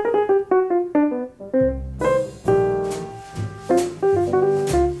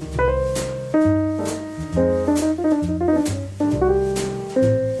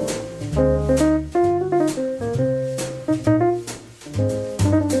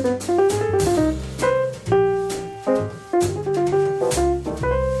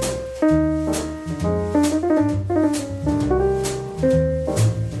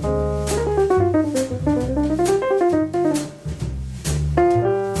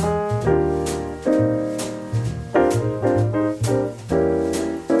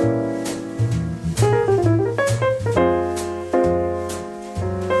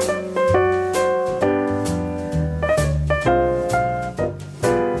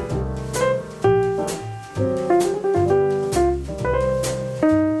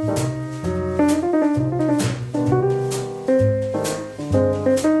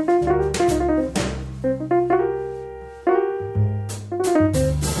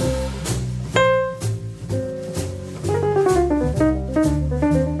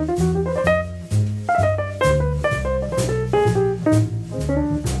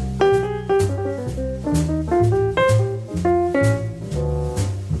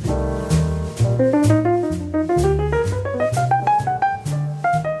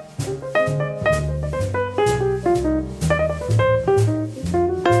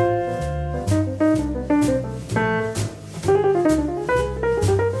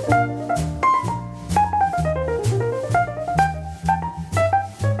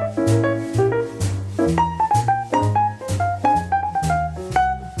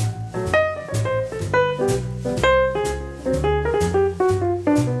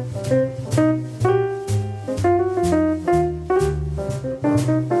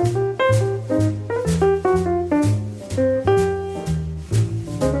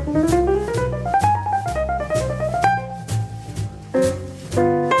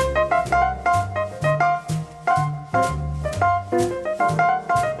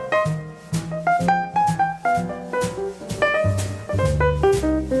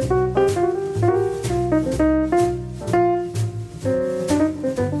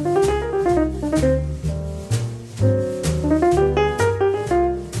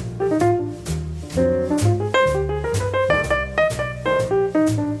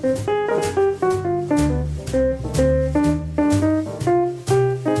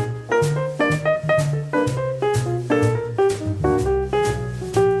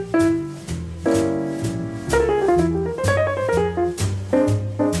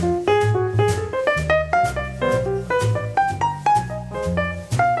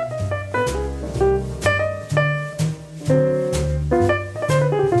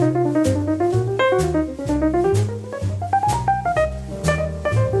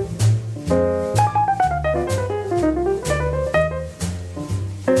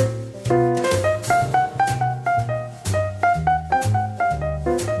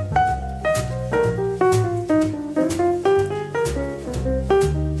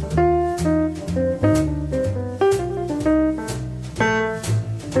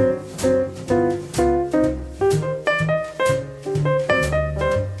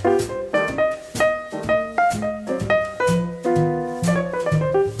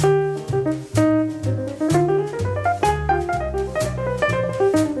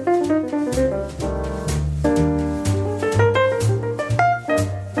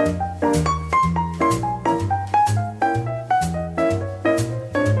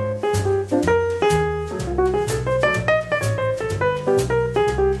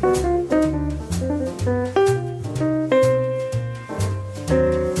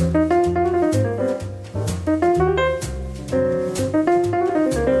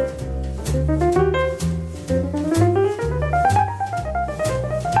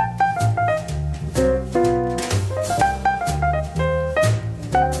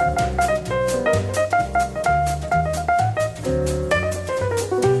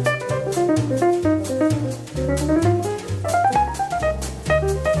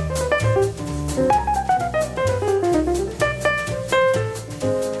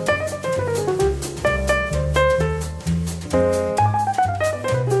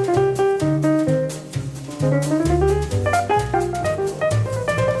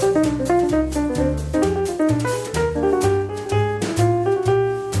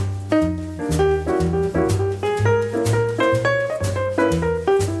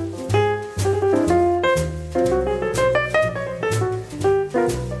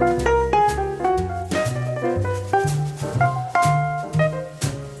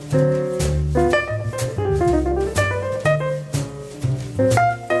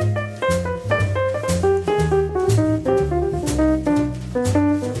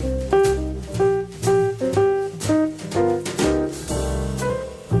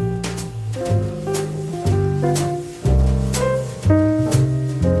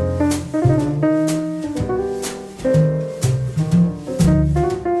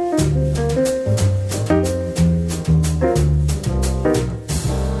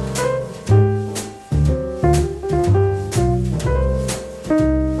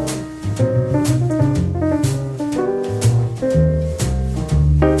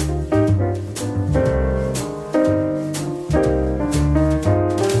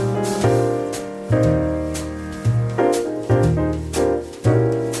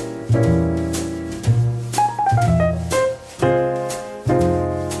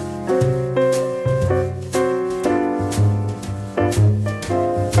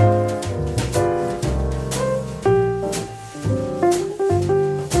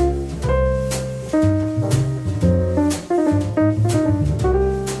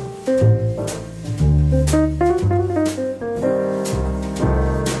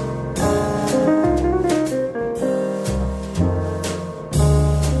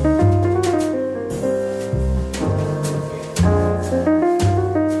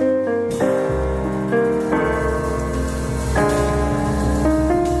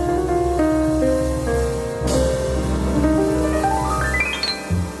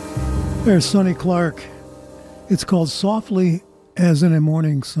 There's Sonny Clark. It's called Softly as in a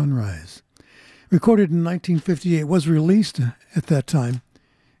Morning Sunrise. Recorded in 1958, was released at that time,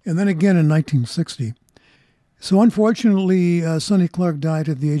 and then again in 1960. So unfortunately, Sonny Clark died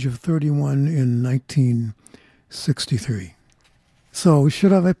at the age of 31 in 1963. So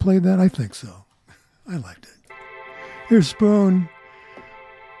should have I played that? I think so. I liked it. Here's Spoon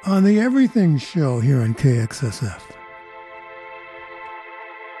on the Everything Show here on KXSF.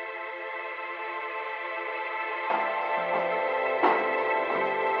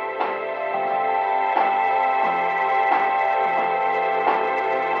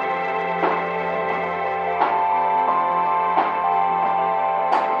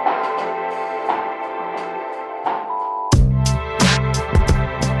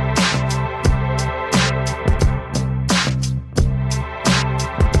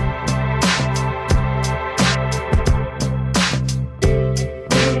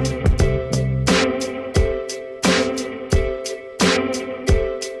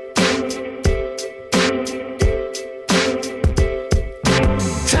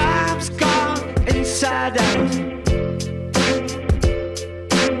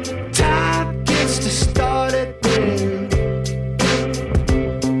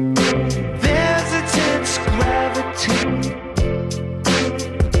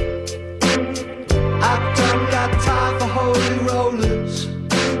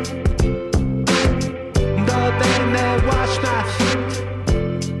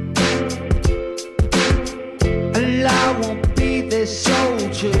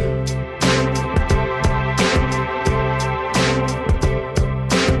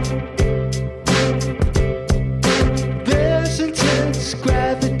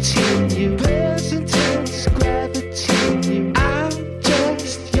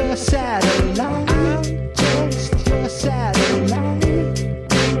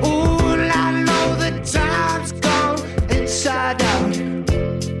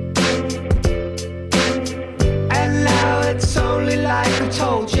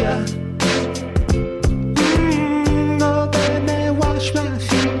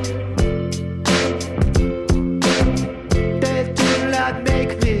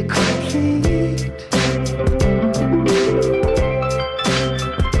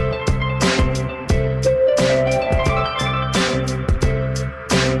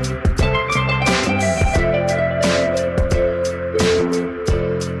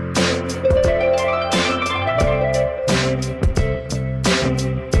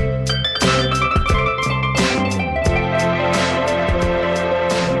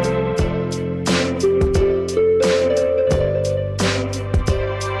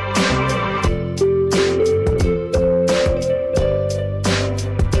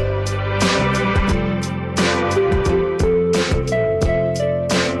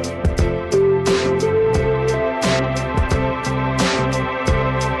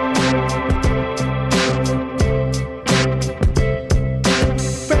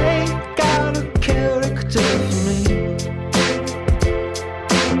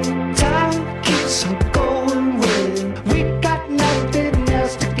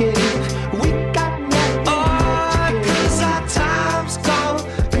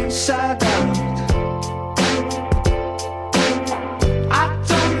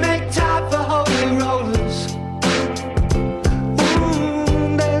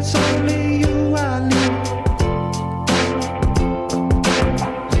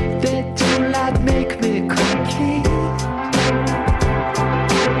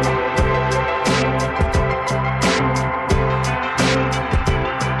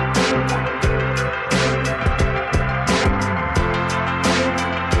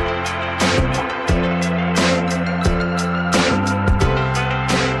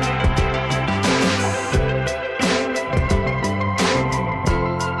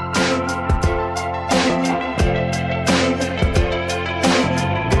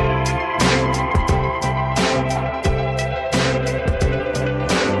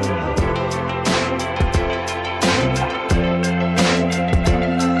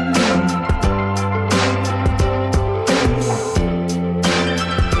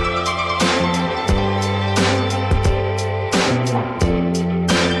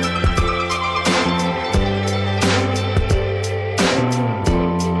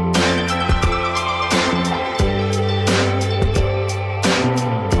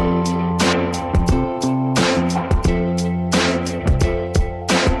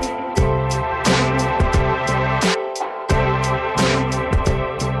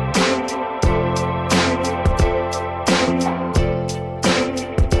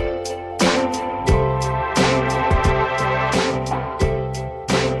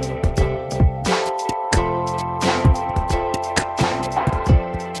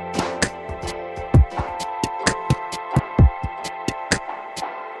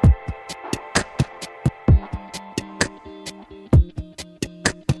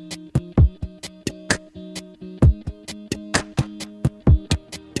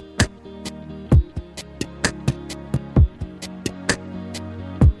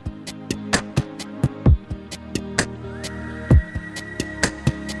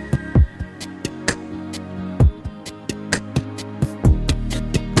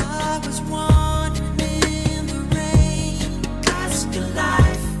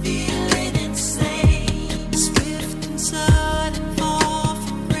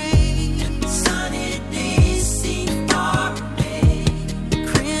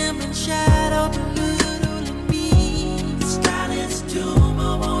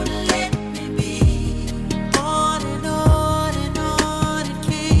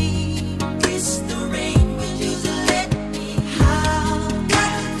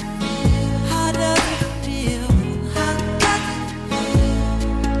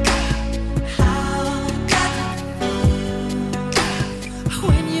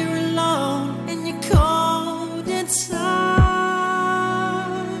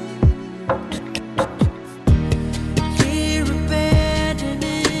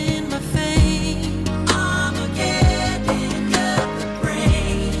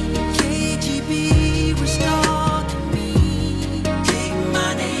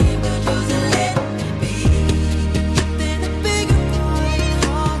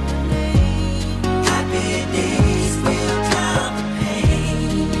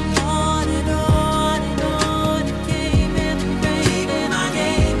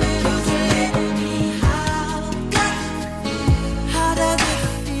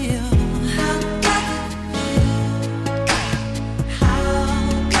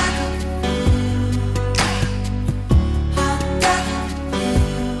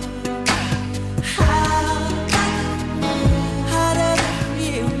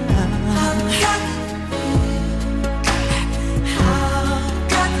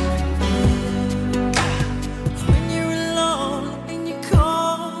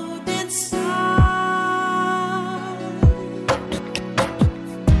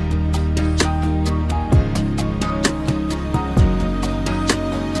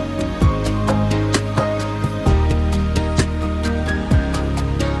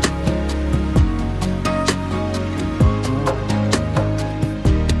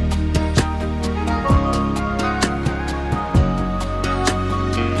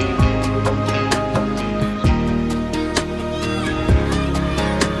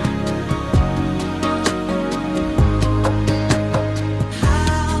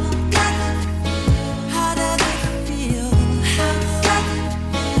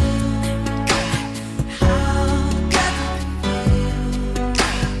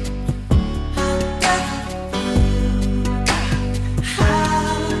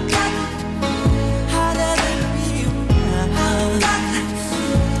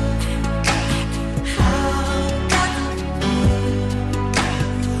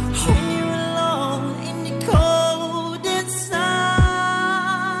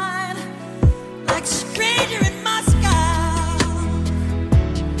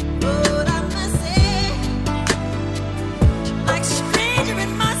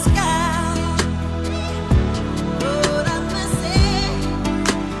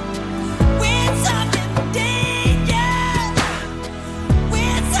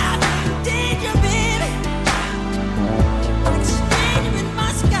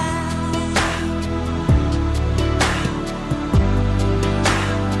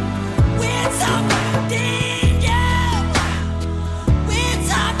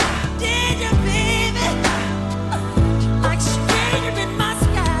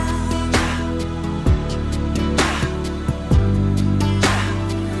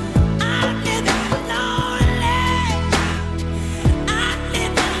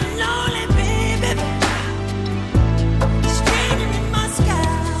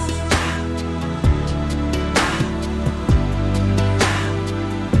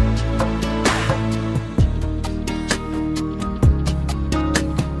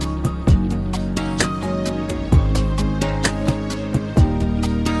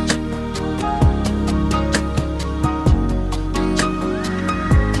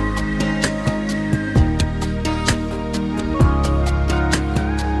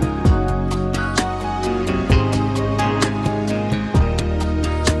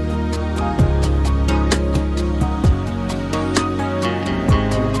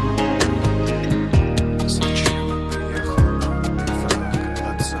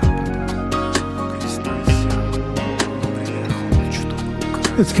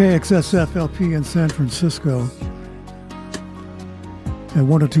 It's KXSF LP in San Francisco at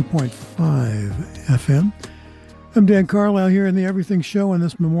 102.5 FM. I'm Dan Carlisle here in the Everything Show on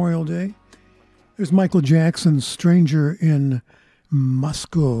this Memorial Day. There's Michael Jackson's Stranger in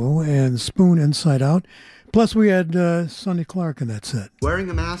Moscow and Spoon Inside Out. Plus, we had Sonny Clark in that set. Wearing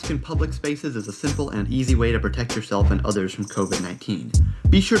a mask in public spaces is a simple and easy way to protect yourself and others from COVID-19.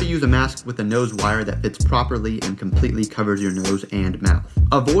 Be sure to use a mask with a nose wire that fits properly and completely covers your nose and mouth.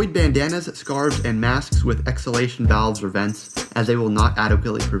 Avoid bandanas, scarves, and masks with exhalation valves or vents, as they will not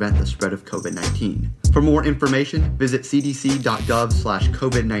adequately prevent the spread of COVID-19. For more information, visit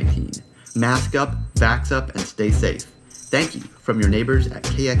cdc.gov/COVID-19. Mask up, vax up, and stay safe. Thank you from your neighbors at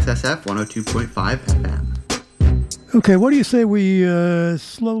KXSF 102.5 FM. Okay, what do you say we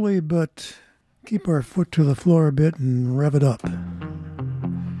slowly but keep our foot to the floor a bit and rev it up?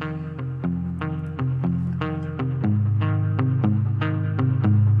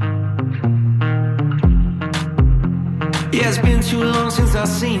 Yeah, it's been too long since I've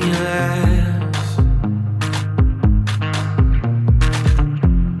seen you last.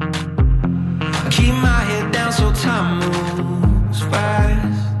 I keep my head down so time moves fast.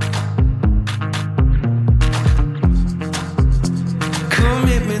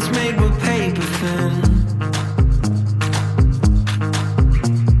 Commitments made with paper thin.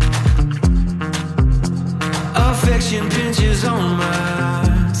 Affection pinches on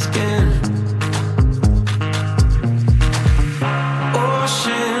my skin.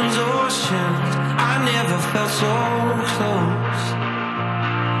 Oceans, oceans, I never felt so close.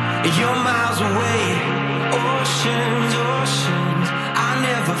 You're miles away. Oceans, oceans, I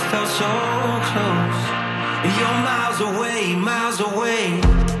never felt so close. You're miles away, miles away.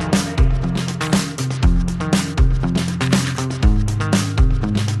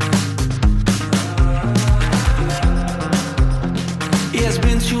 Yeah, it's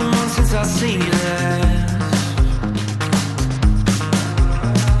been 2 months since I've seen you last.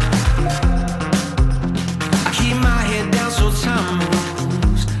 I keep my head down so time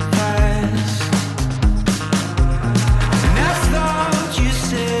moves fast. And I thought you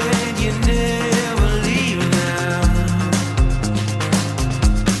said you never leave now.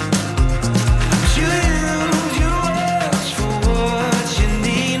 But you use your words for what you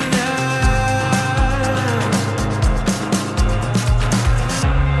need now.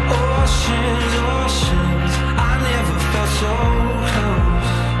 Oceans, oceans, I never felt so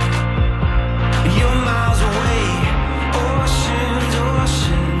close. You're miles away. Oceans,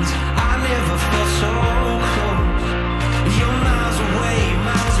 oceans, I never felt so close. You're miles away,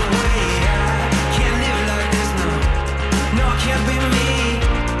 miles away. I can't live like this, no. No, it can't be me.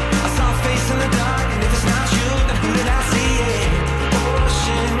 I saw a face in the dark, and if it's not you, then who did I see? Yeah.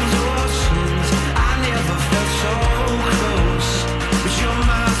 Oceans, oceans, I never felt so close. But you're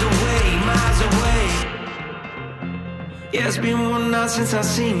miles away, miles away. Yeah, it's been one night since I've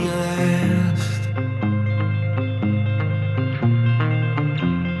seen you last.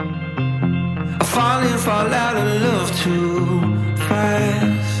 I fall out of love too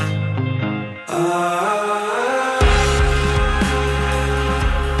fast.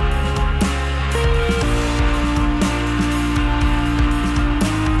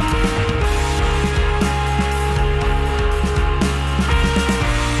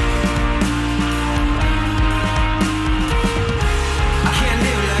 I can't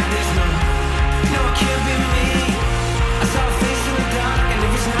live like this, no. No, it can't be me. I saw a face in the dark, and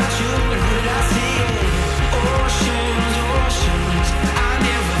if it's not you, then who did I see? Oceans, oceans, I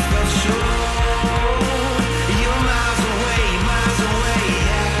never felt so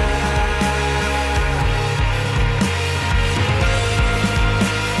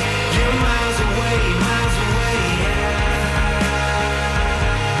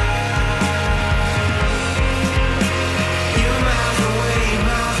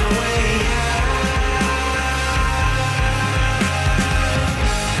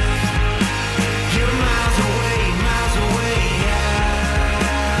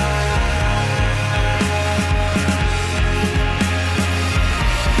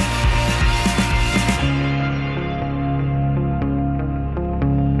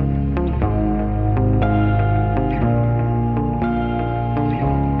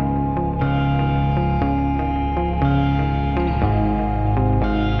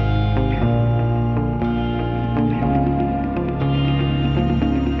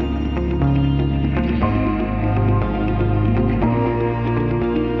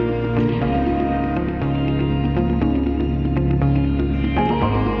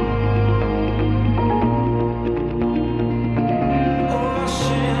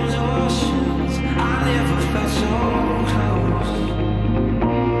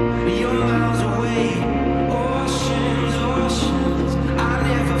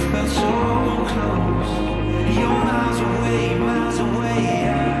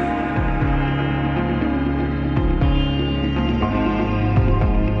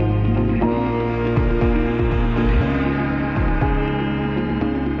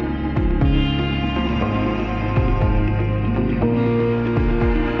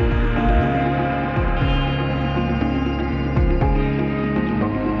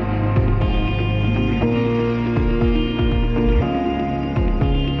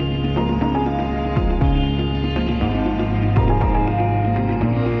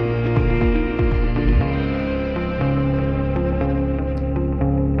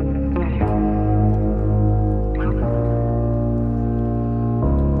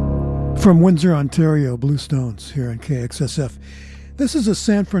From Windsor, Ontario, Blue Stones here on KXSF. This is a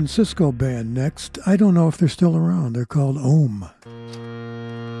San Francisco band next. I don't know if they're still around. They're called Ohm.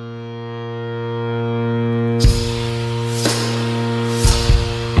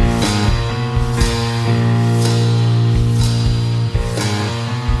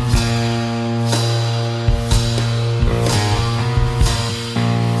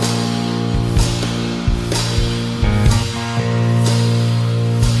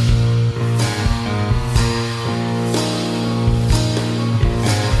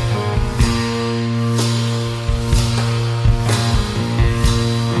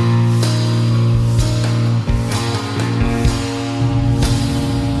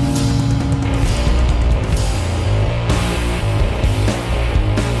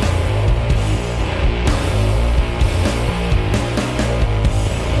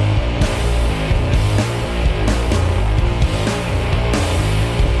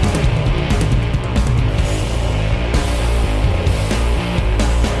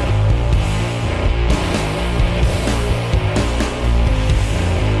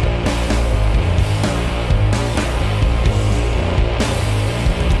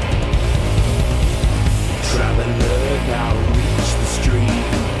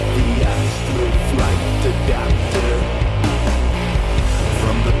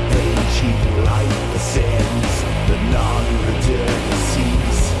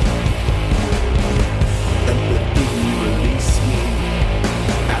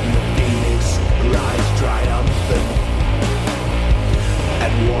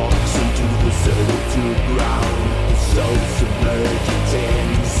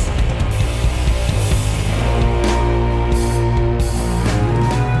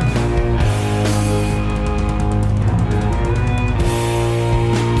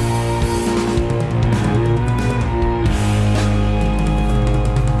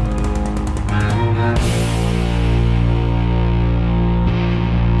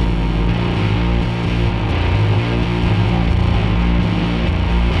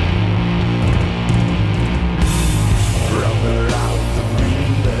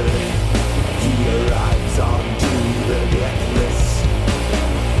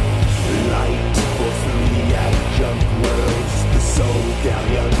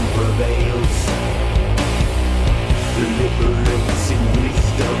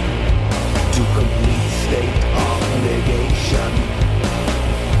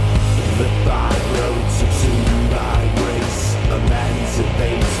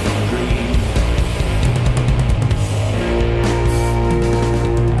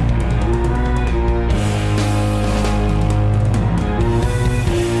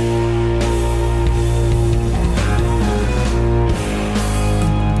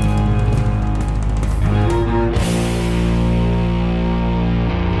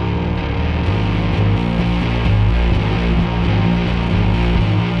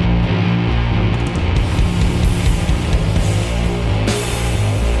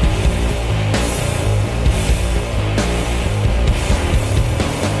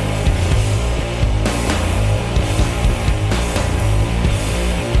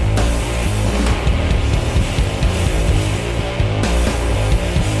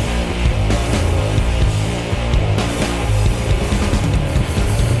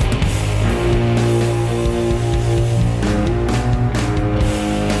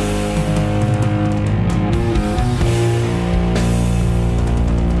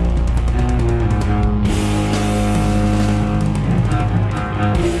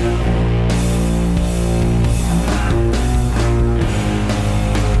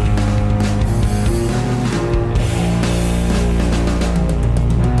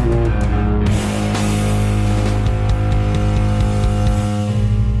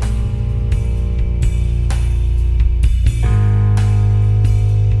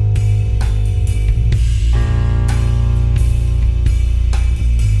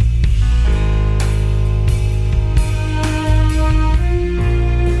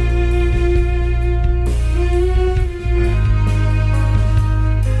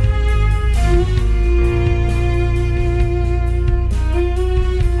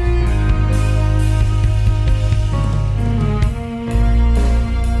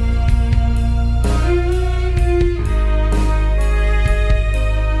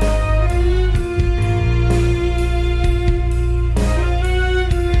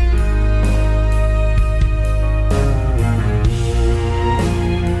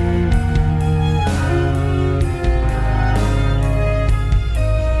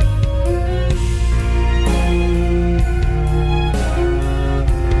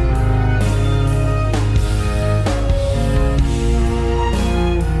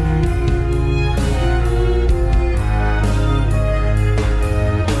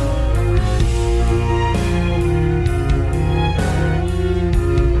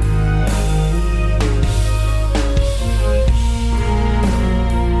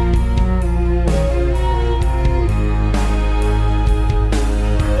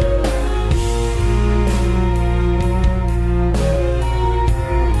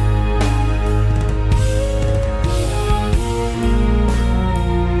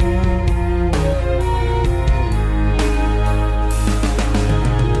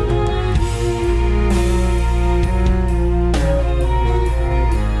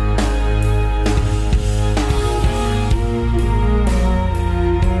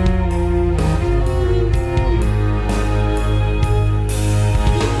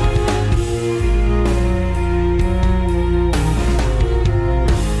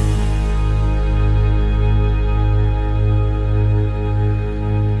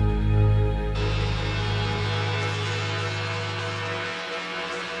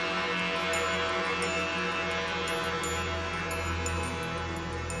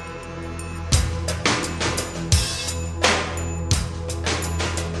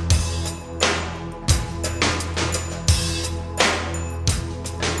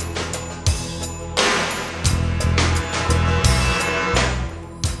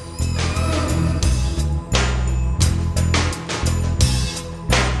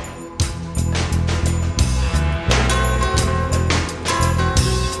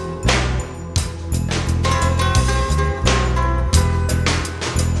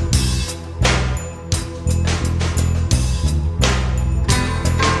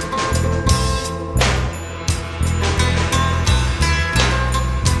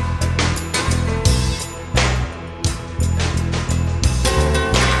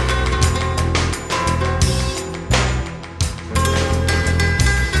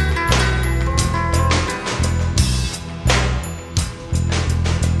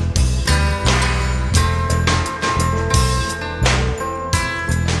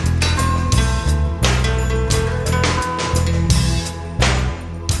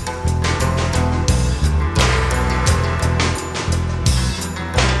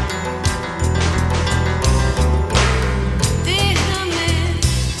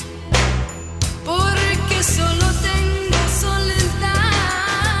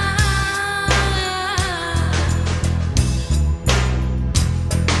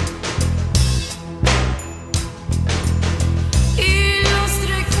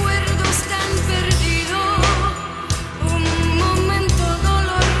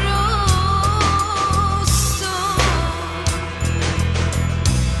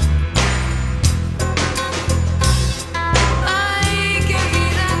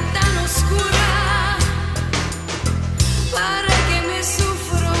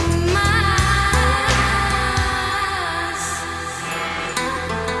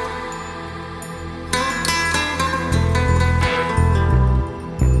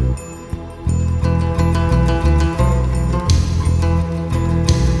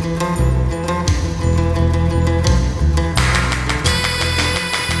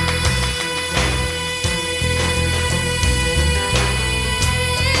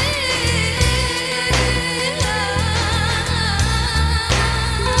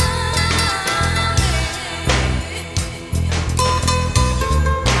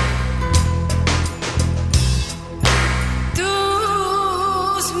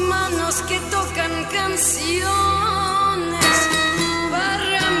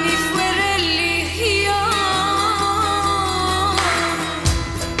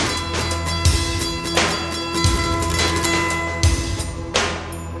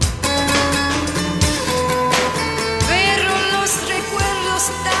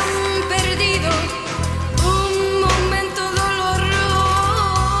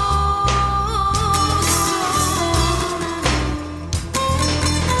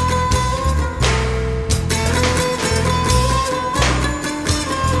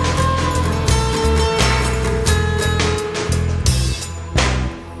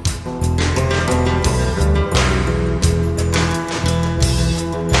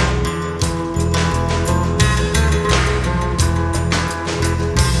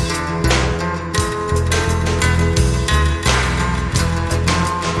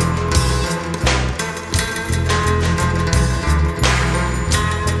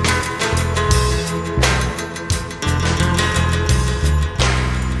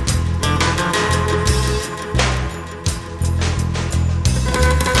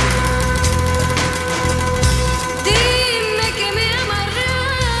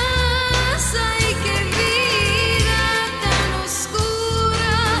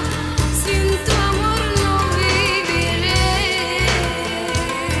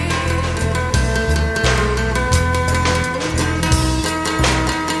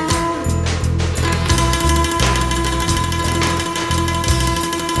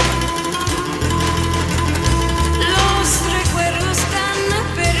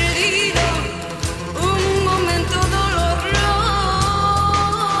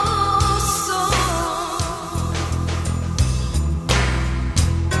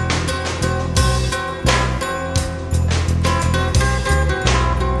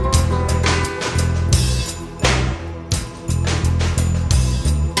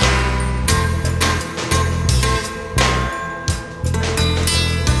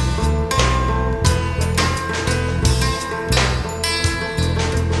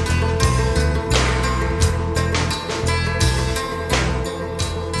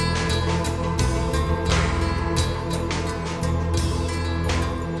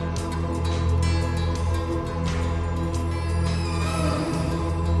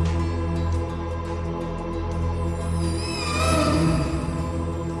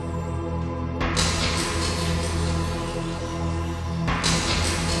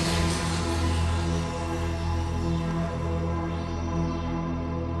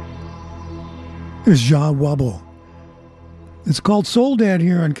 There's Ja Wobble. It's called Soul Dad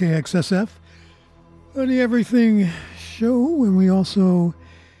here on KXSF on the Everything Show, and we also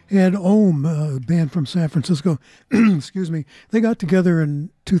had Ohm, a band from San Francisco. Excuse me. They got together in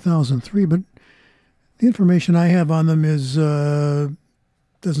 2003, but the information I have on them is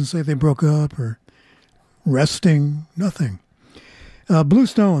doesn't say they broke up or resting, nothing. Blue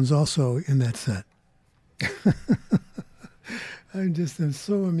Stones also in that set. I just am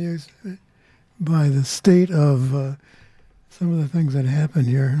so amused by the state of some of the things that happened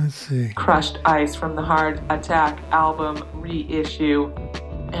here. Let's see. Crushed Ice from the Hard Attack album reissue.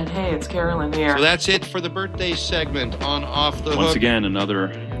 And hey, it's Carolyn here. So that's it for the birthday segment on Off the Hook. Once again,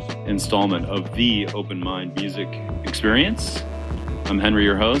 another installment of the Open Mind Music Experience. I'm Henry,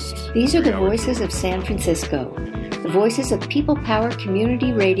 your host. These are the voices of San Francisco. The voices of People Power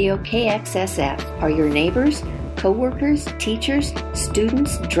Community Radio KXSF are your neighbors, co-workers, teachers,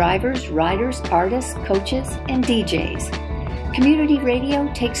 students, drivers, riders, artists, coaches, and DJs. Community radio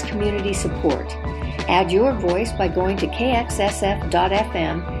takes community support. Add your voice by going to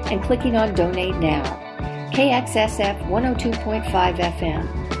kxsf.fm and clicking on Donate Now. KXSF 102.5 FM.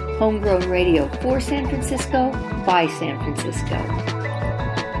 Homegrown radio for San Francisco, by San Francisco.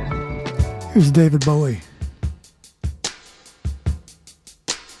 Here's David Bowie.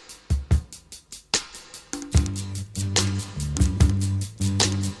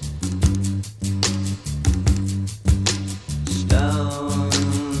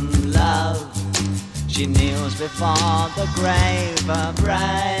 She kneels before the grave, a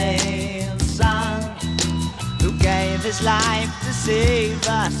brave son who gave his life to save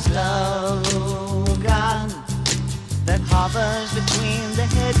a slogan that hovers between the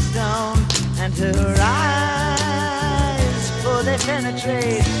headstone and her eyes, for they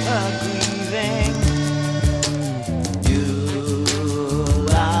penetrate her grieving. You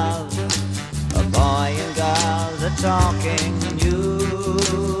love a boy and girl, the talking new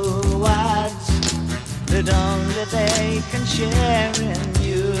words that only they can share in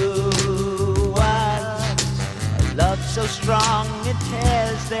you. A love so strong it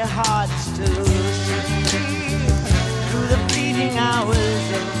tears their hearts to see through the fleeting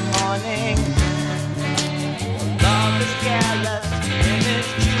hours of morning. Love is careless in its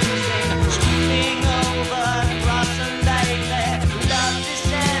choosing, sweeping over cross and daily. Love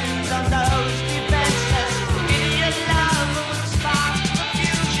descends on those defenseless. Idiot love will spark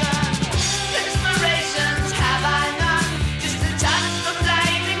confusion. Inspirations have I none, just a touch of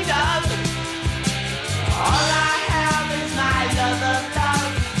flaming dove. All I have is my love of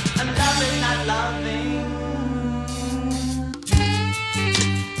love, and love is not loving.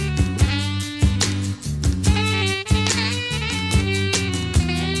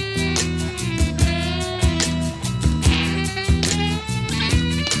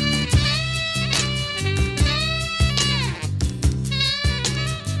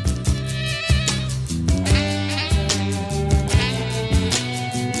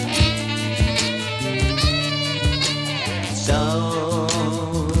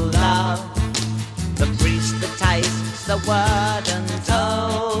 The word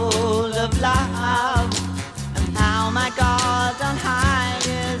untold of love, and how my God on high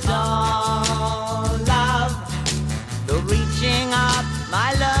is all love. The reaching up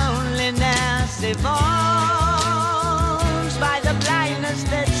my loneliness evolves by the blindness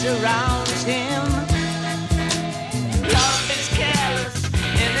that surrounds him. Love is careless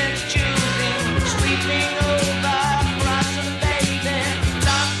in its choosing, sweeping over cross and baby.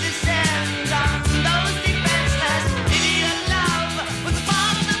 Love descends on those defenseless. Idiot love with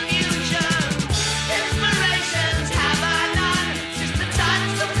spark confusion. Inspirations have I none, just a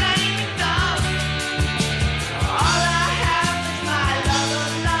touch of flaming dove. All I have is my love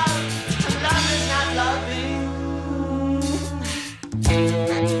of love, and love is not loving.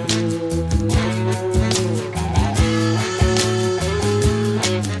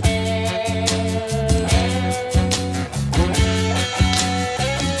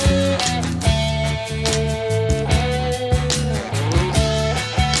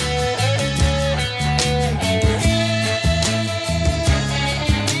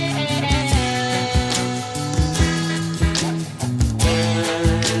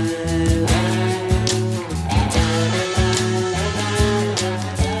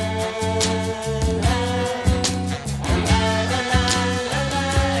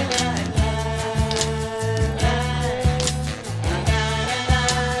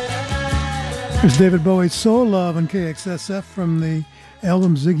 There's David Bowie's Soul Love on KXSF from the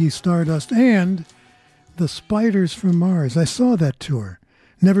album Ziggy Stardust and The Spiders from Mars. I saw that tour.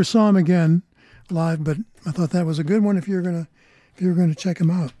 Never saw him again live, but I thought that was a good one if you're gonna check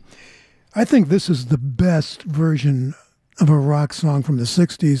him out. I think this is the best version of a rock song from the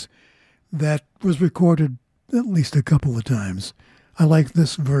 60s that was recorded at least a couple of times. I like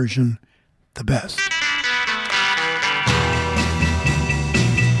this version the best.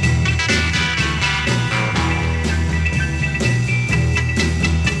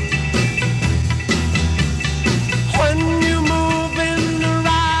 When you move in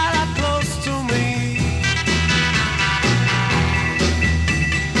right up close to me,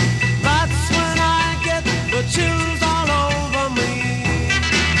 that's when I get the chills all over me.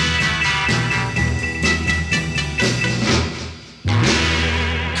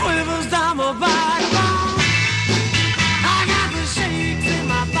 Quivers down my backbone, I got the shakes in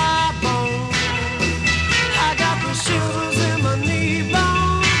my thigh bone, I got the shivers in my knee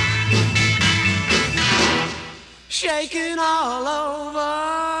bone, shaking all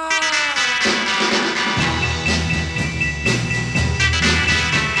over.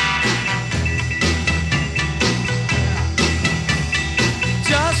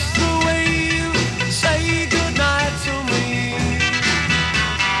 Just the way you say goodnight to me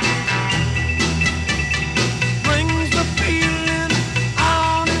brings the feeling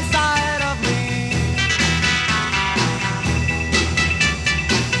on inside of me.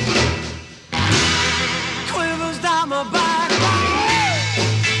 Quivers down my backbone,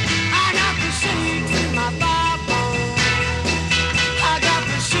 I got the shakes in my thigh bone, I got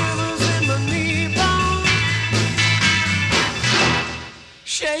the shivers in my knee bone,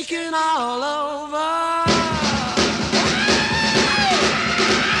 shaking all over.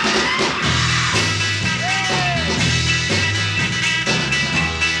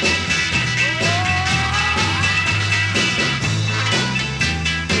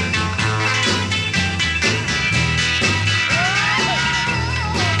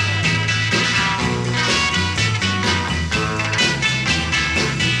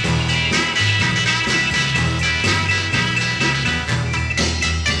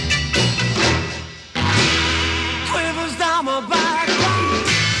 Quivers down my backbone,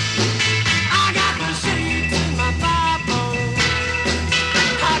 I got the shakes in my thigh bone,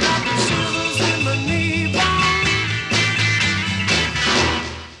 I got the shivers in my knee bone,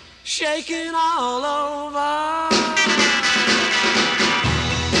 shaking all over.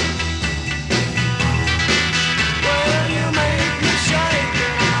 Well, you make me shake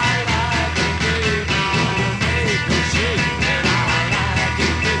and I like it, baby. You make me shake and I like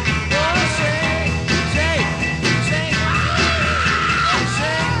it, baby. Oh, shake, shake, shake, shake,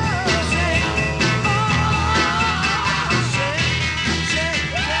 shake, oh, shake, shake,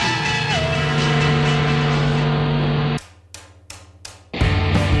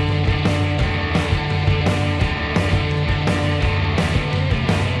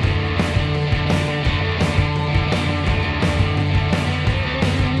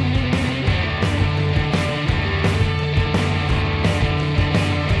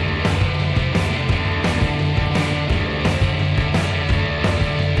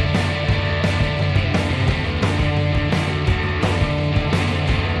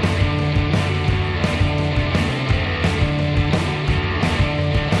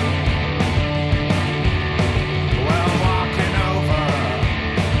 well, walking over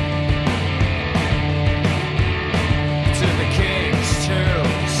to the King's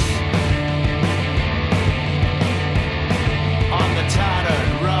Tombs on the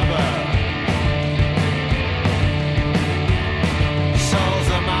tattered rubber soles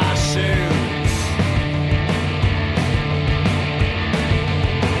of my shoes.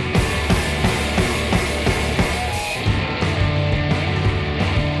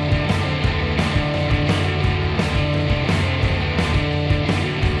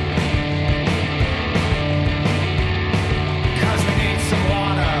 Cause we need some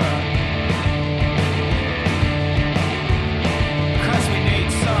water. Cause we need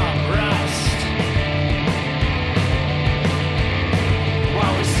some rest.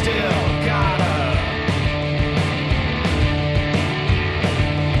 While we still gotta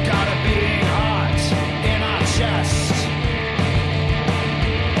beating heart in our chest.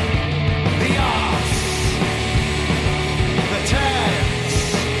 The offs, the tens,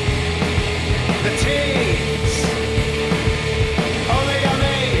 the teens, only a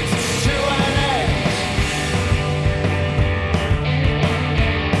means to an end.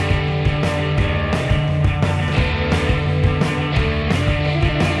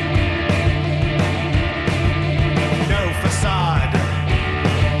 No facade,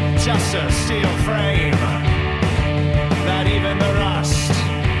 just a steel frame that even the rust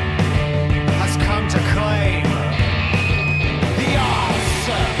has come to claim. The offs,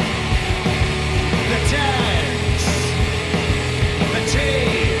 the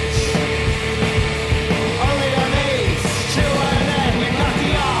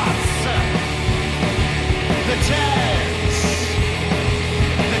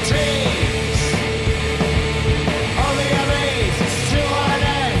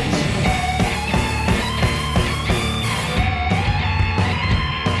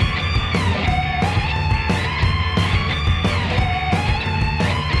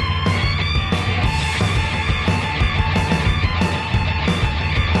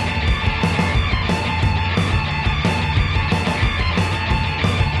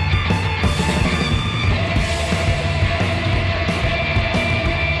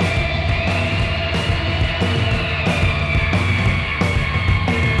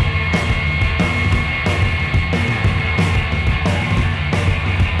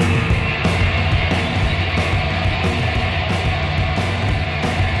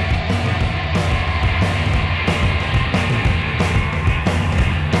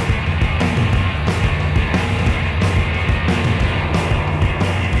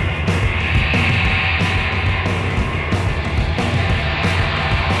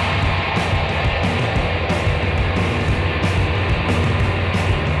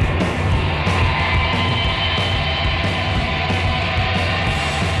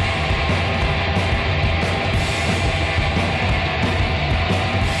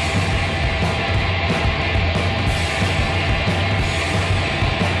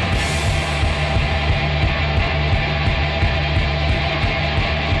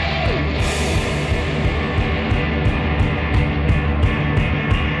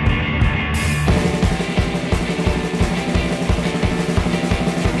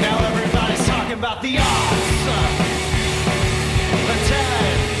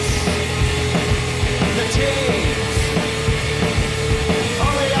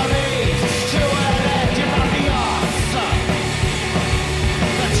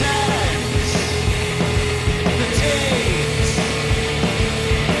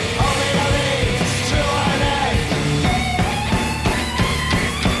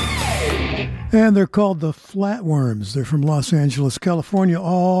And they're called the Flatworms. They're from Los Angeles, California.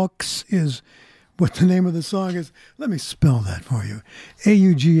 Aux is what the name of the song is. Let me spell that for you.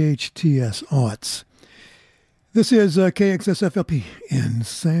 AUGHTS, Aughts. This is KXSFLP in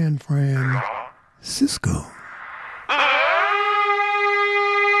San Francisco.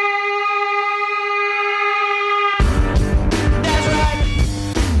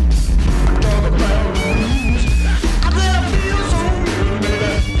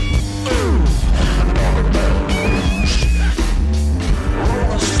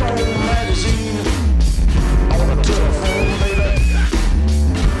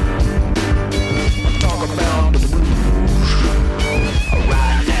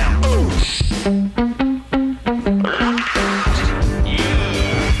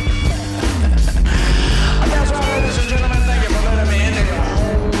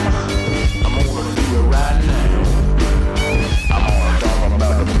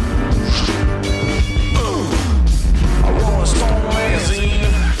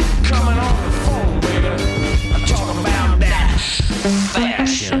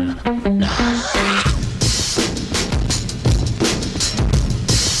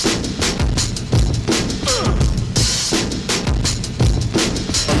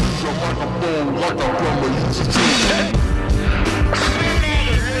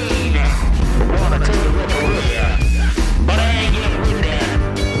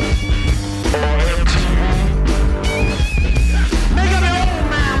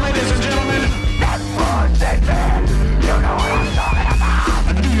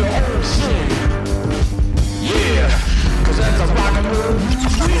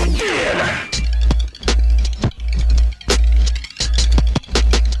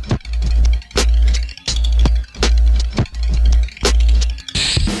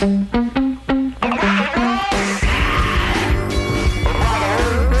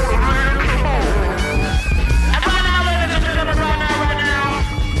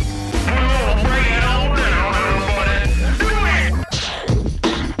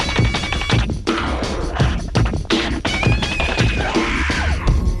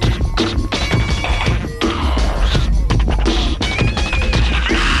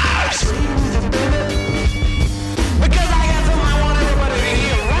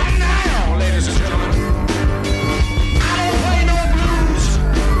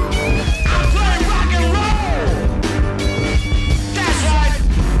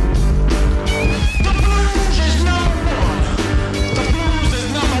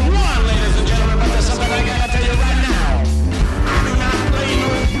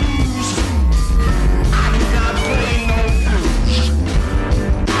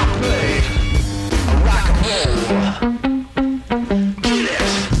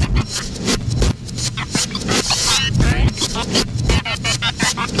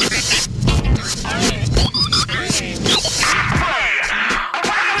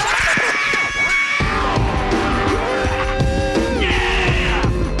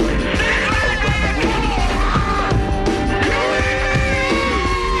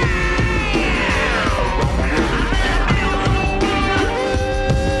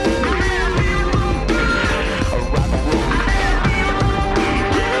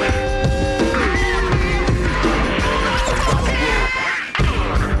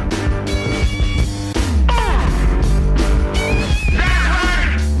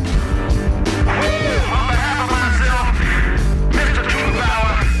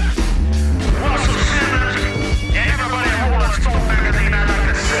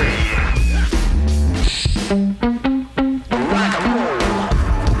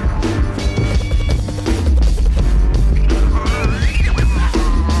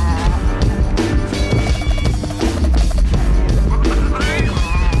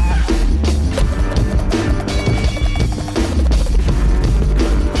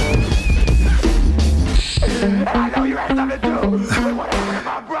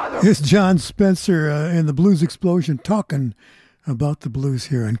 It's John Spencer in the Blues Explosion talking about the blues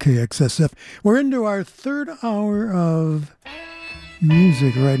here on KXSF. We're into our third hour of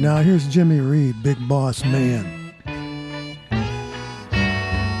music right now. Here's Jimmy Reed, Big Boss Man.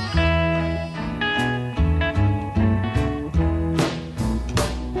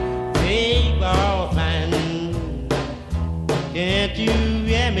 Big boss man, can't you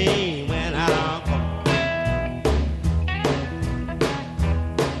hear me when I call?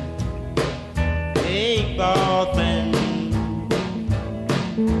 Big boss man,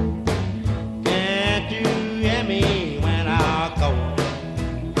 can't you hear me when I call?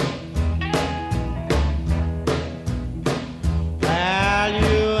 Well,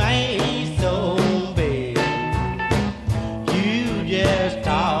 you ain't so big, you just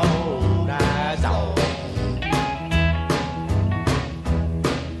talk.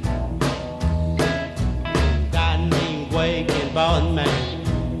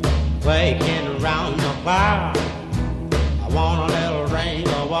 Wow, I want a little rain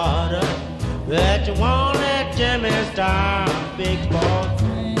or water. That you want that Jimmy Star, big boy.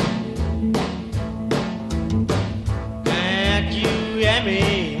 Can't you hear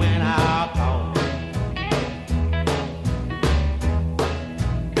me when I call?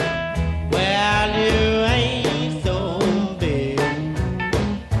 Well, you ain't so big.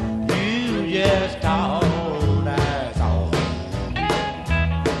 You just talk, that's all.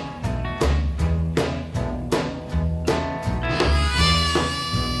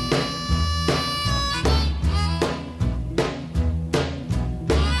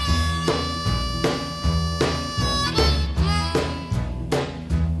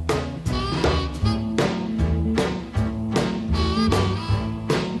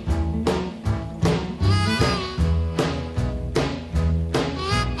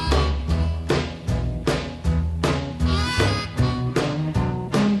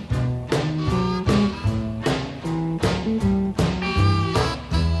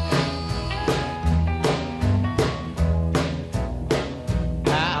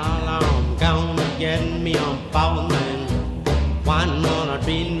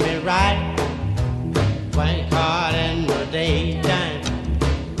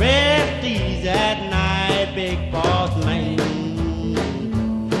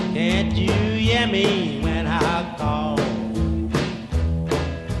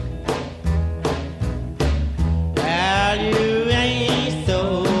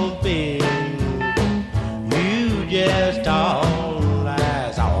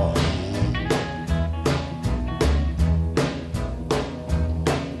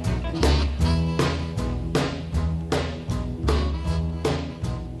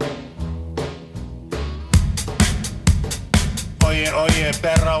 Oye,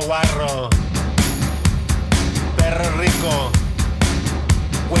 perro guarro, perro rico,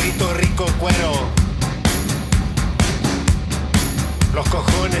 güerito rico cuero. Los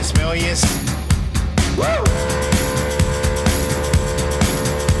cojones, ¿me oyes? ¡Woo!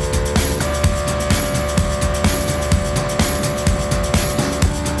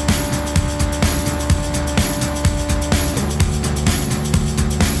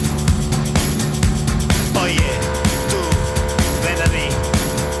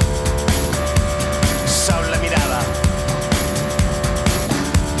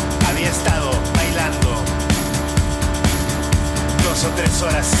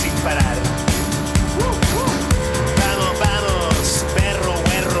 Horas sin parar. Vamos, vamos, perro,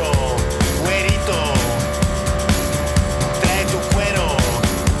 güerro, güerito, trae tu cuero,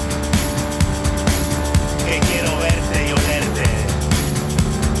 que quiero verte y olerte.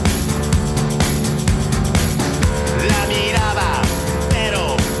 La miraba, pero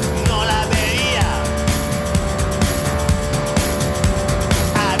no la veía.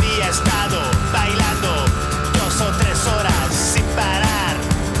 Había estado bailando 2 o 3 horas sin parar.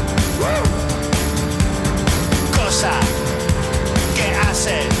 Woo!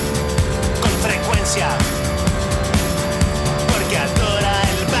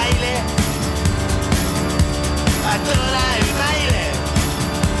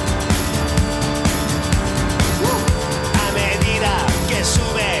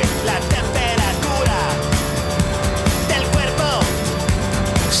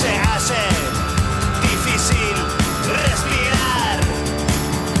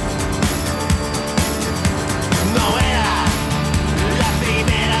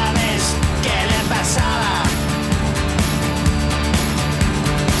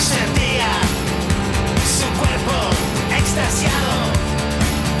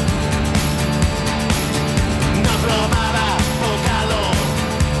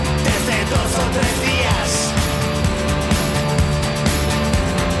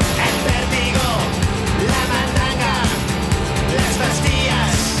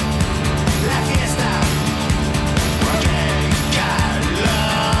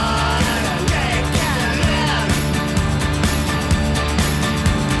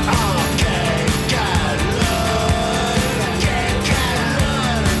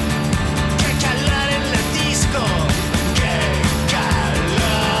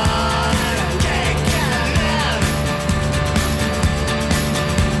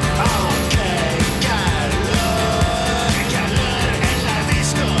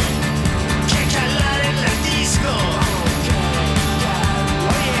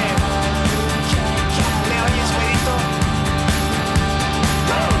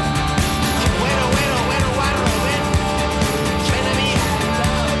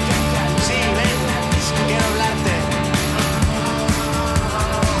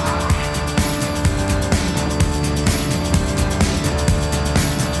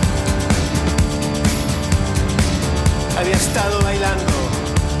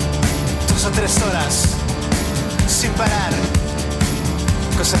 3 horas sin parar,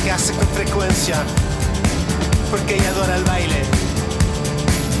 cosa que hace con frecuencia porque ella adora el baile.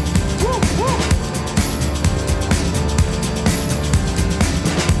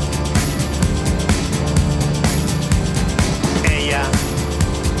 Ella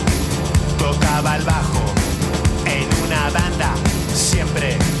tocaba el bajo en una banda,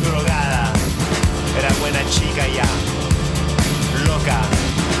 siempre drogada. Era buena chica ya, loca,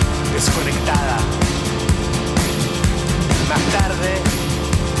 desconectada. Más tarde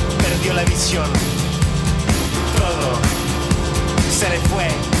perdió la visión. Todo se le fue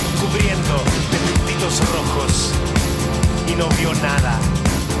cubriendo de puntitos rojos y no vio nada.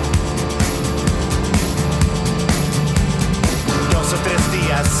 2 o 3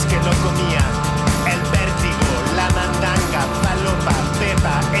 días que no comía. El vértigo, la mandanga, falopa,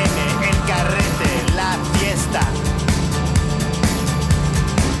 pepa, M, el carrete, la fiesta.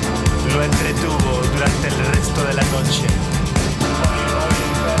 Lo entretuvo durante el resto de la noche. Hoy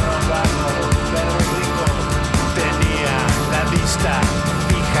el perro vago, perro rico, tenía la vista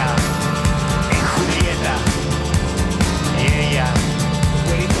fija en Julieta. Y ella,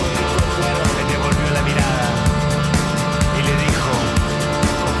 güerito rico cuero, le devolvió la mirada y le dijo: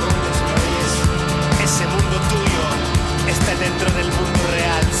 cojones, ¿me oyes? Ese mundo tuyo está dentro del mundo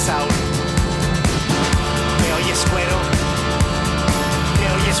real, Saúl. ¿Me oyes, güero? ¿Me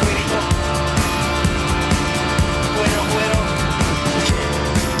oyes, güerito? Güero, güero.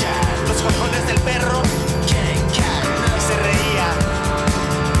 Los cojones del perro. Y se reía.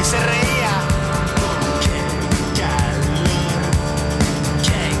 Y se reía. Qué calor.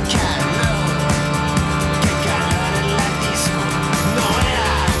 Qué calor. Qué calor en la disco. No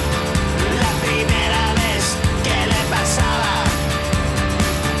era la primera vez que le pasaba.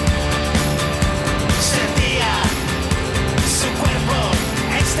 Sentía su cuerpo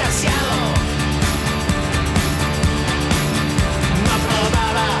extasiado. No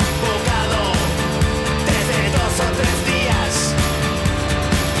probaba bocado desde 2 o 3 días.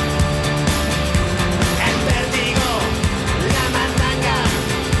 El vértigo, la mandanga,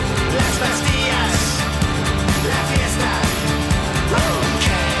 las pastillas, la fiesta.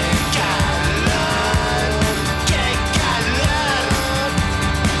 ¡Qué calor! ¡Qué calor!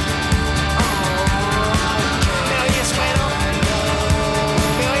 ¿Me oyes, güero?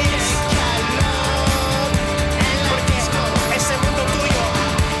 ¿Me oyes? Porque ese mundo tuyo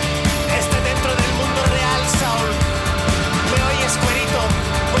está dentro del mundo real, Saúl. ¿Me oyes, güerito?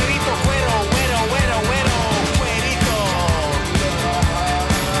 Güerito, güero, güero, güero, güero, güerito.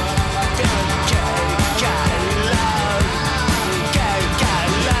 Qué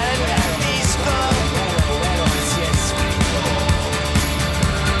calor en la disco. Si es frío.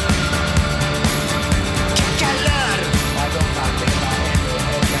 Qué calor.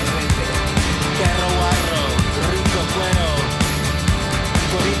 Perro guarro, rico cuero,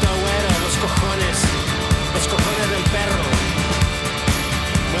 gorito güero, los cojones del perro.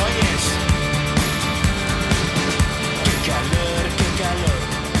 ¿Me oyes? Qué calor, qué calor.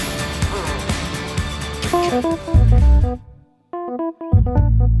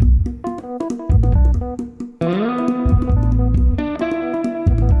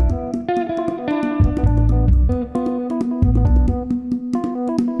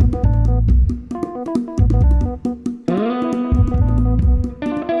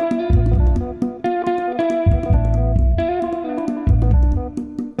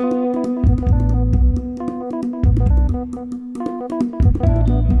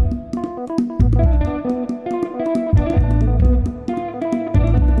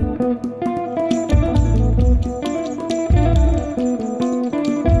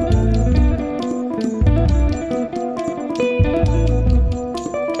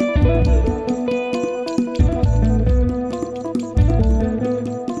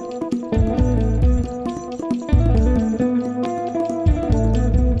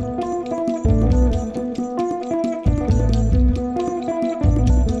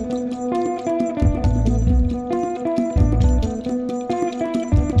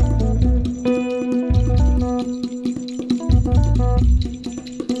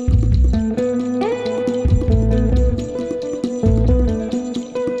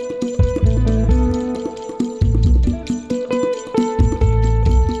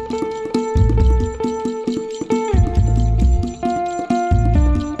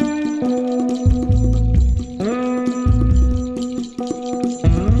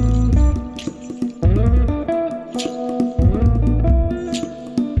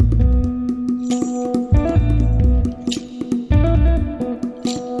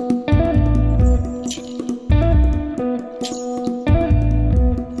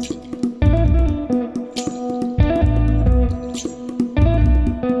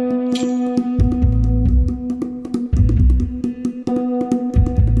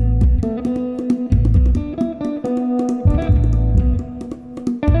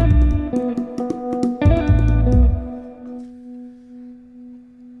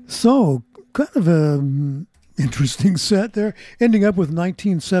 So, kind of a interesting set there. Ending up with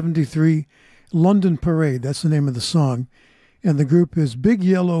 1973 London Parade. That's the name of the song. And the group is Big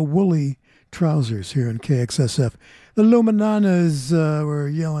Yellow Woolly Trousers here in KXSF. The Lumananas were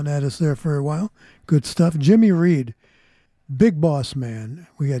yelling at us there for a while. Good stuff. Jimmy Reed, Big Boss Man.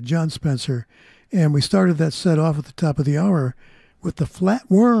 We had John Spencer. And we started that set off at the top of the hour with the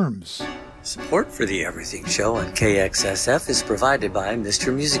Flatworms. Support for the Everything Show on KXSF is provided by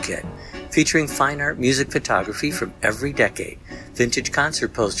Mr. Musichead, featuring fine art music photography from every decade, vintage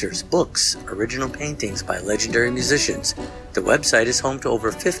concert posters, books, original paintings by legendary musicians. The website is home to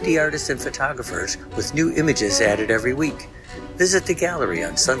over 50 artists and photographers with new images added every week. Visit the gallery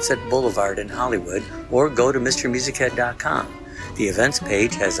on Sunset Boulevard in Hollywood or go to MrMusicHead.com. The events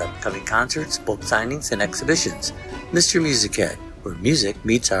page has upcoming concerts, book signings, and exhibitions. Mr. Musichead, where music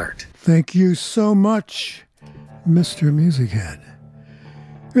meets art. Thank you so much, Mr. Musichead.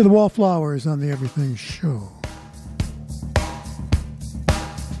 Here are the Wallflowers on the Everything Show.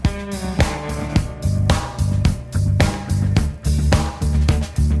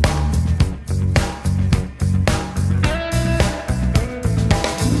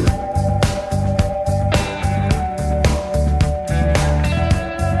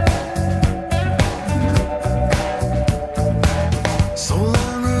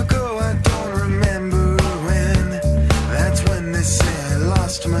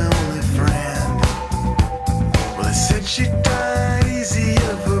 My only friend.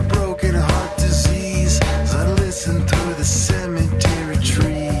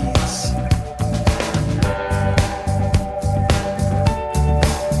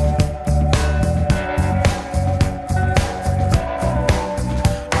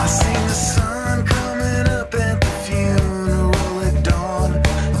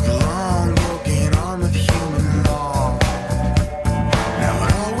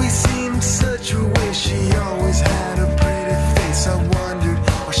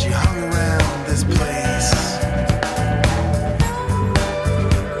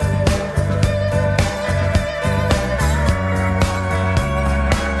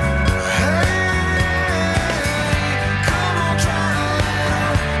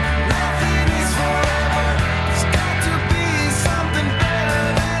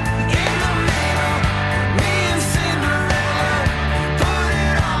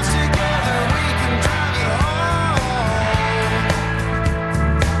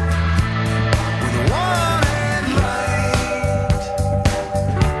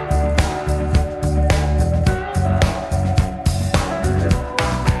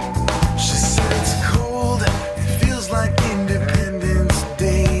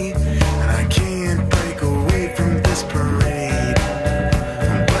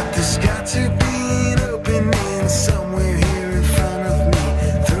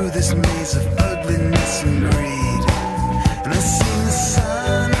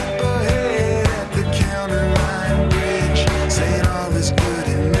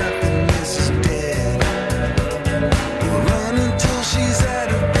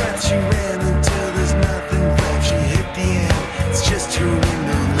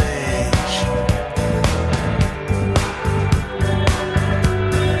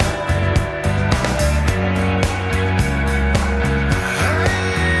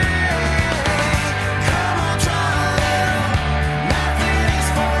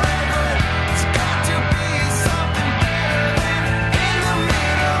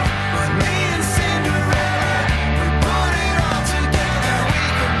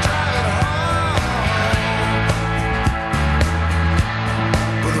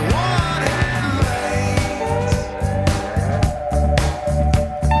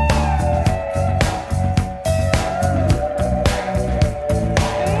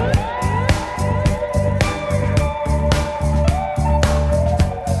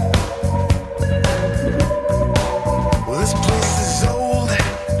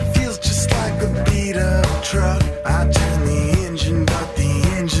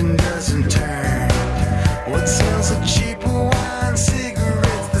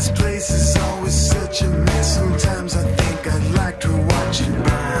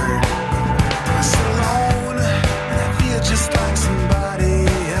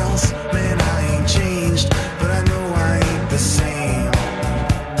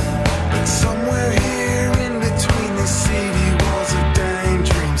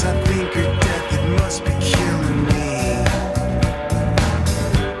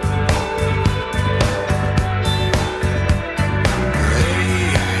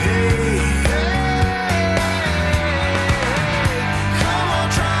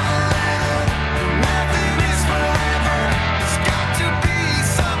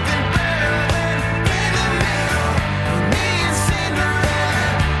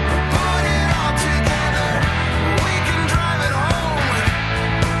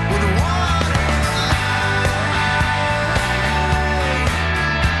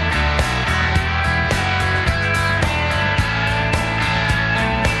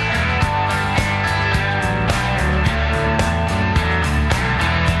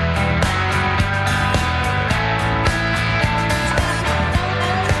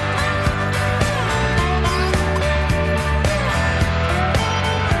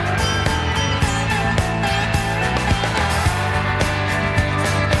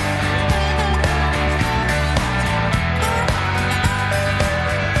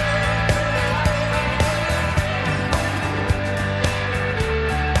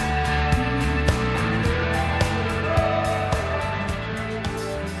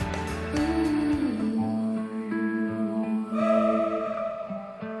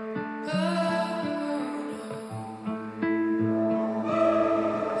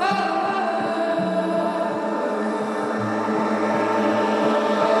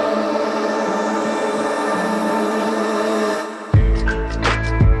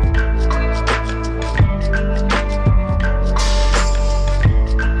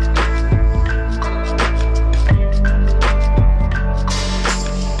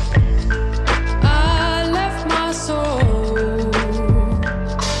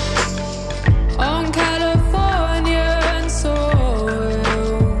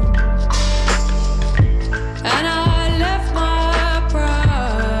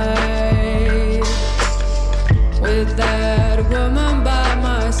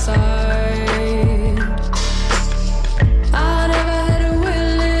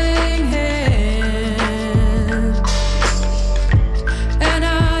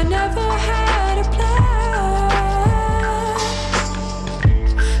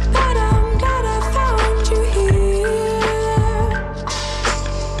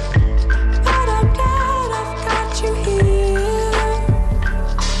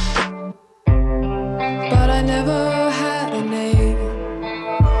 never had a name,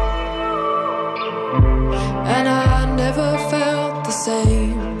 and I never felt the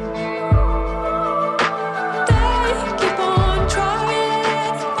same. They keep on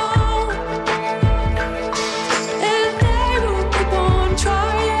trying on, and they will keep on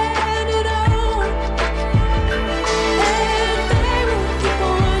trying it on, and they will keep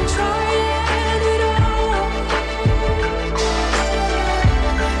on trying it on,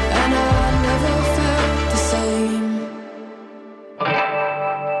 and I never felt the same.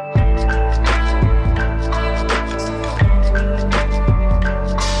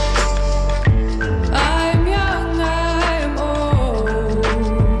 I'm young, I'm old,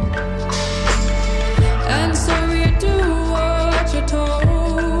 and so you do what you're told.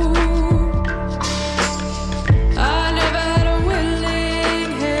 I never had a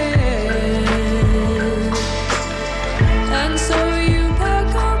willing hand, and so you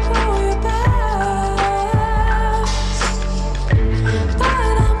pack up all your bags.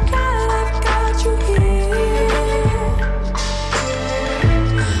 But I'm glad I've got you here.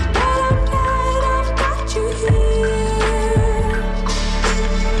 But I'm glad I've got you here.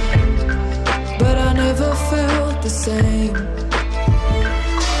 But I never felt the same.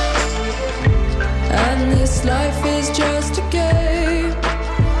 And this life is just a game.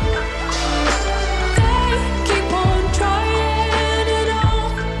 They keep on trying it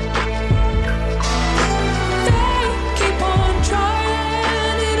on. They keep on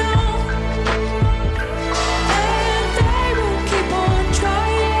trying it on. And they will keep on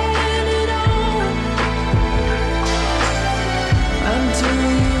trying it on until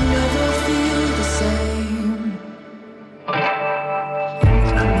you never feel the same.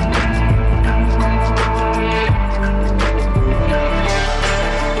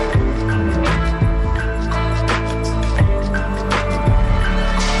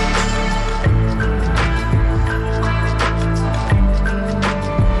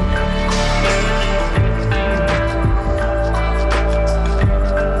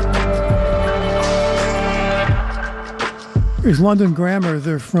 Here's London Grammar.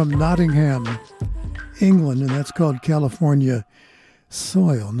 They're from Nottingham, England, and that's called California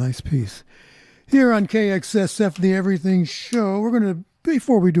Soil. Nice piece. Here on KXSF, the Everything Show, we're going to,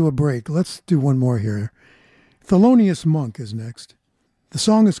 before we do a break, let's do one more here. Thelonious Monk is next. The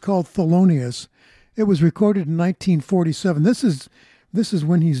song is called Thelonious. It was recorded in 1947. This is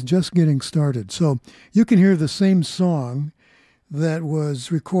when he's just getting started. So you can hear the same song that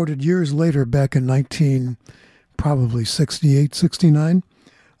was recorded years later, back in probably 68, 69,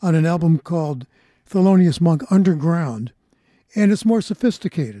 on an album called Thelonious Monk Underground. And it's more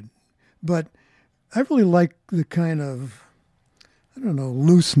sophisticated. But I really like the kind of,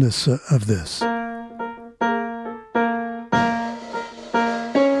 looseness of this.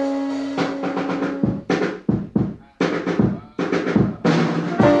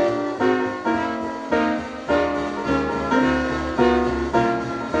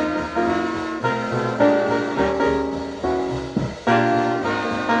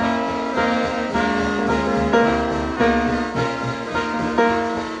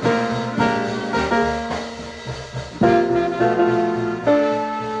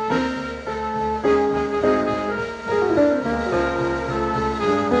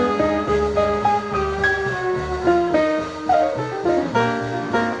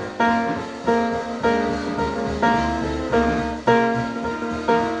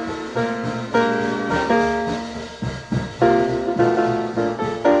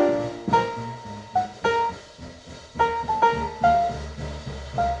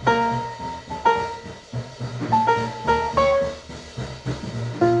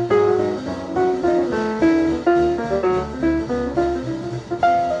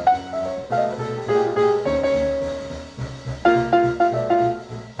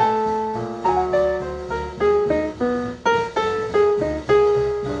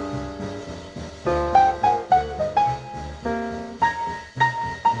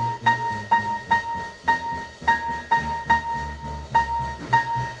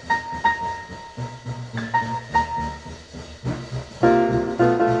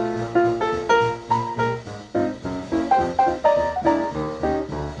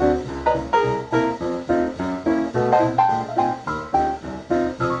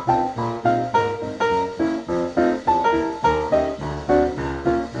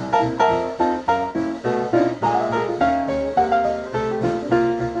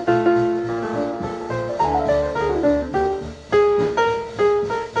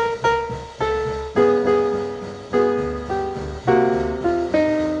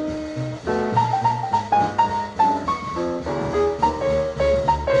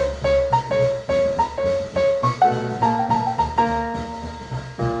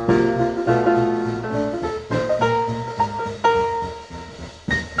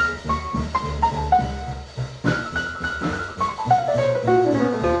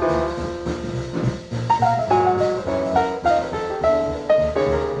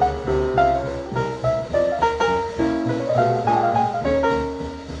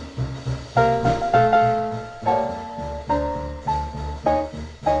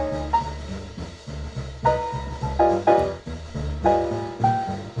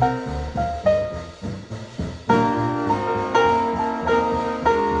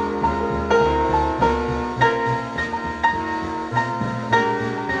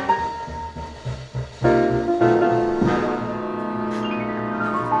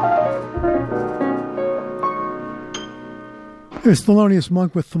 There's Thelonious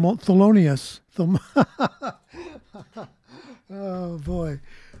Monk with Thelonious. Oh, boy.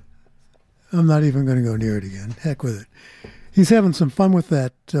 I'm not even going to go near it again. Heck with it. He's having some fun with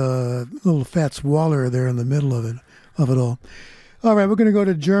that little Fats Waller there in the middle of it all. All right, we're going to go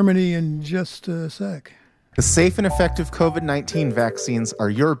to Germany in just a sec. The safe and effective COVID-19 vaccines are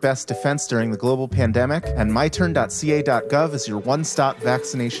your best defense during the global pandemic, and myturn.ca.gov is your one-stop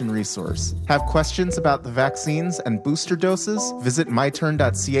vaccination resource. Have questions about the vaccines and booster doses? Visit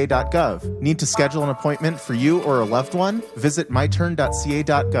myturn.ca.gov. Need to schedule an appointment for you or a loved one? Visit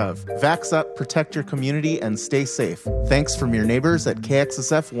myturn.ca.gov. Vax up, protect your community, and stay safe. Thanks from your neighbors at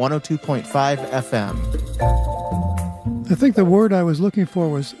KXSF 102.5 FM. I think the word I was looking for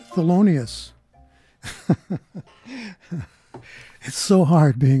was Thelonious. It's so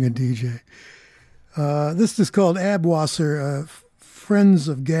hard being a DJ. This is called Abwasser. Friends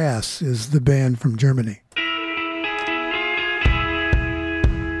of Gas is the band from Germany.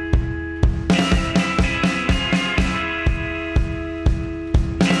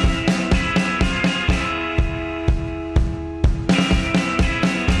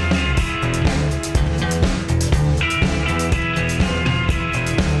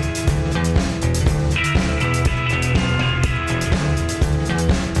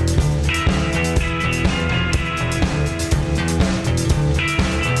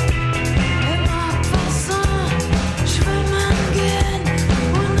 Immer was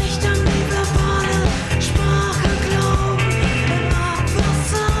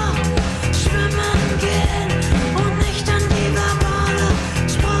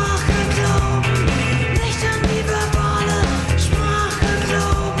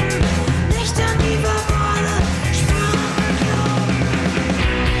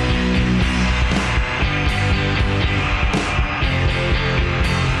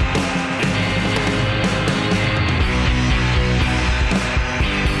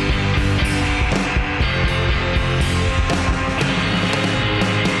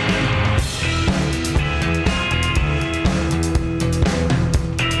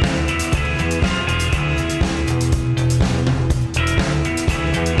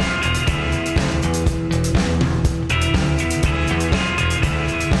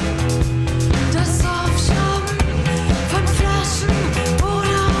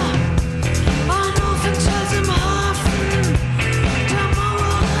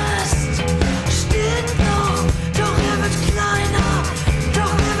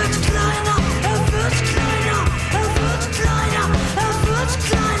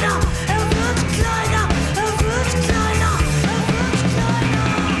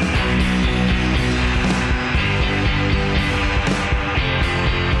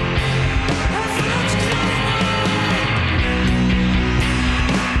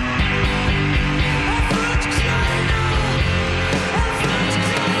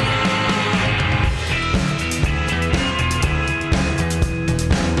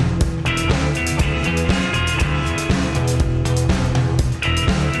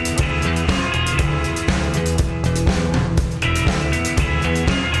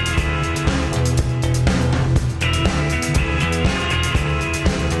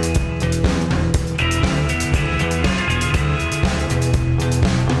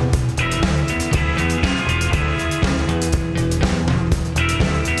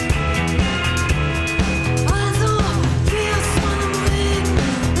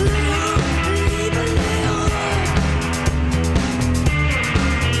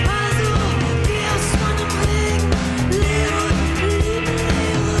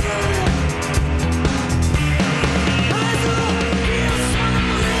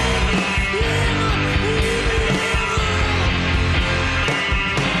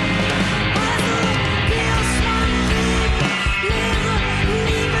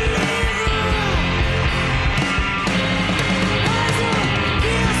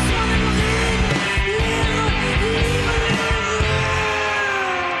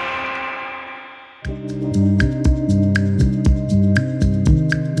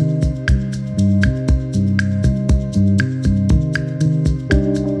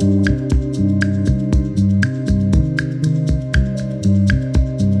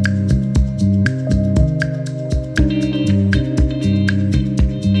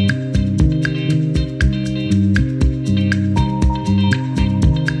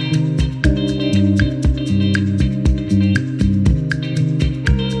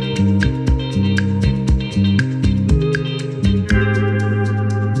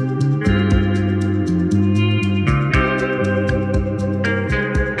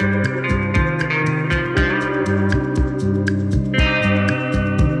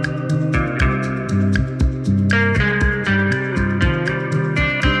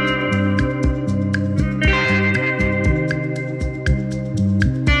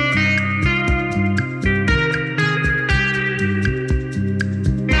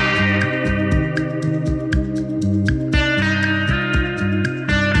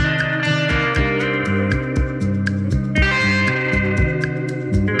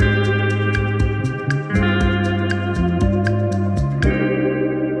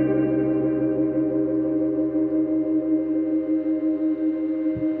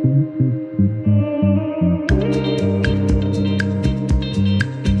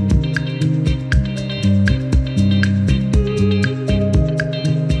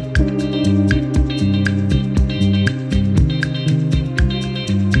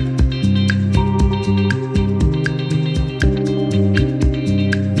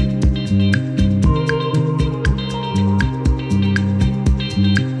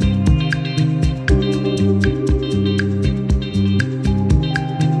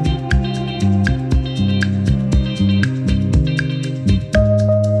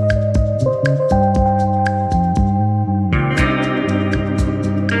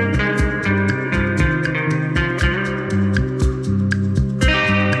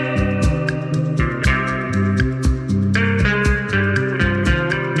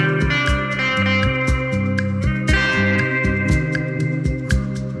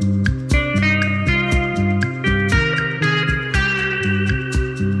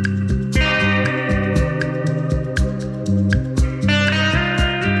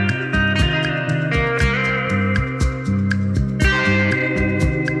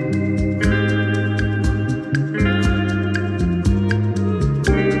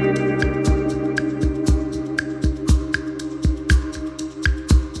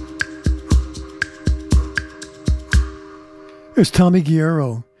There's Tommy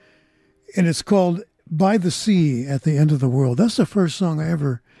Guerrero, and it's called By the Sea at the End of the World. That's the first song I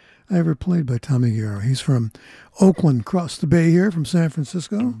ever played by Tommy Guerrero. He's from Oakland, across the bay here from San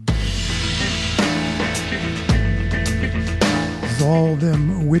Francisco. It's All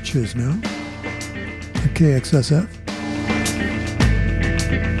Them Witches now at KXSF.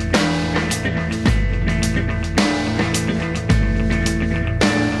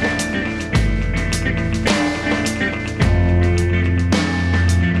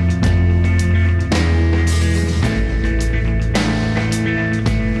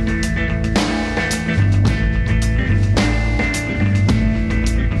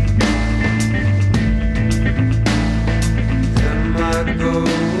 Am I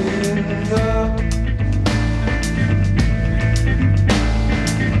going up?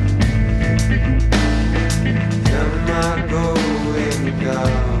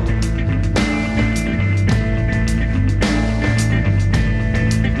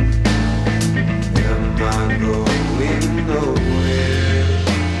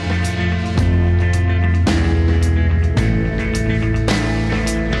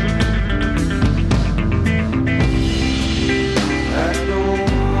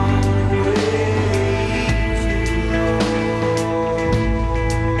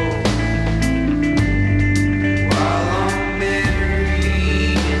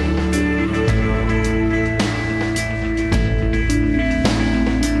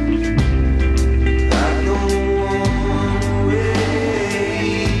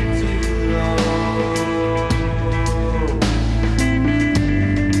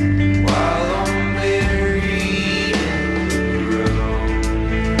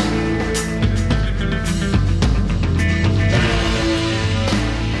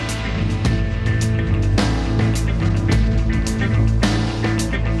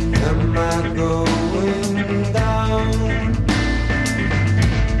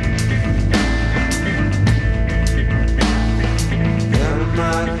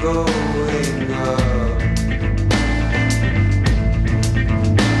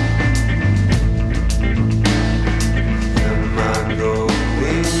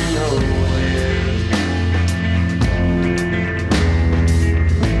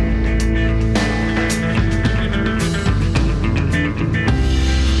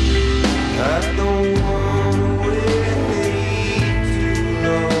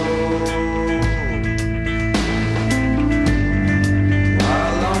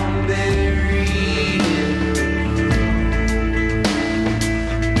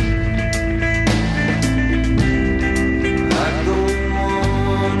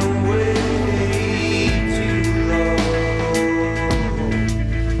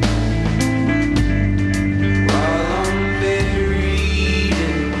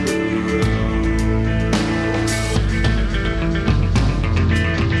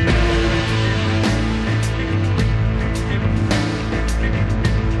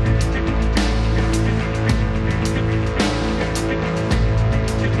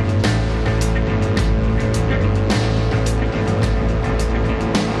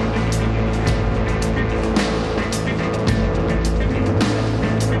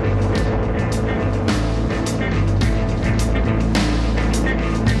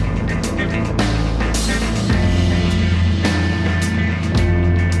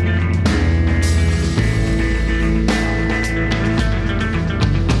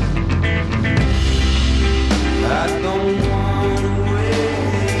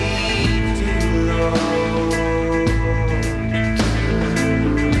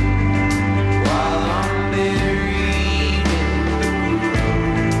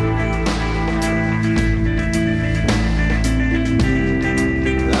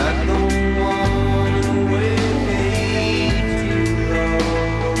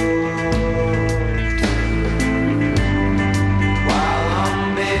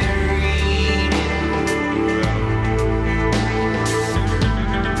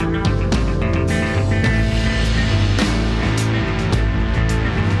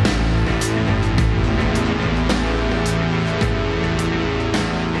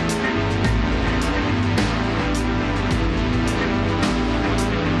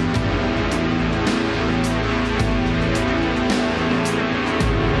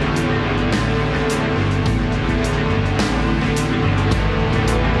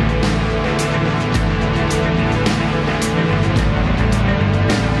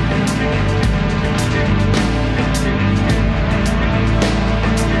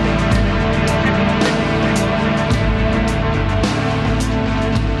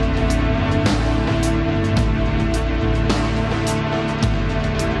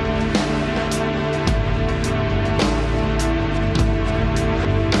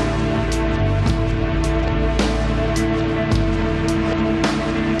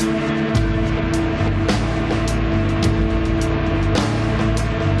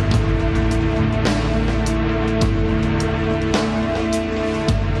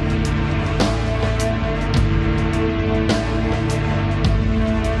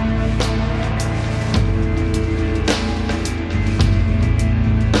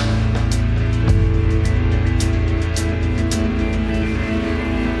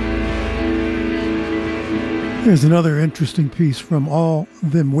 There's another interesting piece from All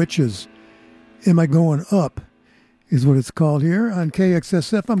Them Witches. Am I Going Up is what it's called here on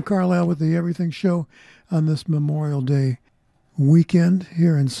KXSF. I'm Carlisle with the Everything Show on this Memorial Day weekend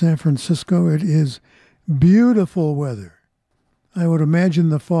here in San Francisco. It is beautiful weather. I would imagine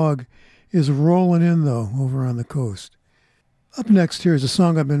the fog is rolling in, though, over on the coast. Up next here is a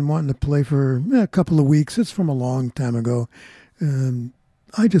song I've been wanting to play for a couple of weeks. It's from a long time ago.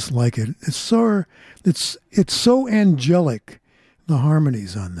 I just like it. It's so angelic, the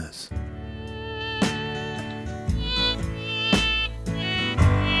harmonies on this.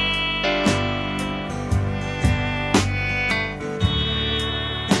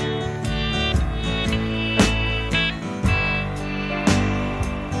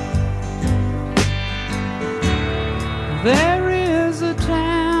 There is a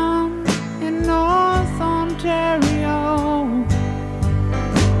town in North Ontario,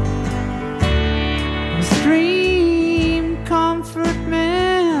 a stream, comfort,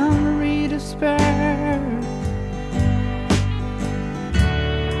 memory to spare,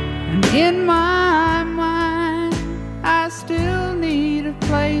 and in my mind I still need a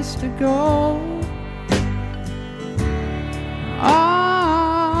place to go.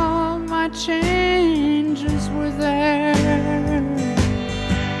 All my changes were there.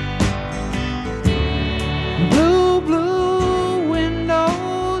 Blue, blue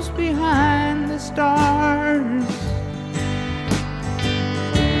windows behind the stars,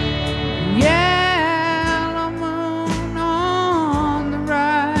 yellow moon on the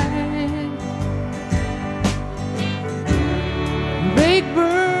right, big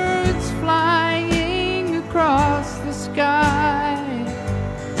birds flying across the sky,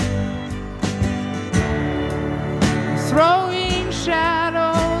 throwing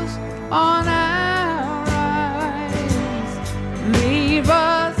shadows on our eyes, leave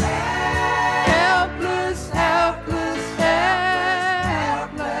us helpless, helpless,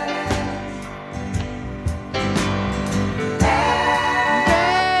 helpless.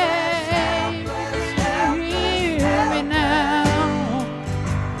 Baby, hear me now.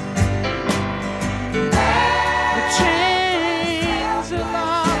 The chains are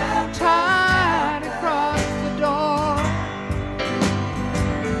locked tight across the door.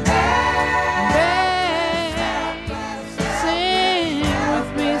 Sing with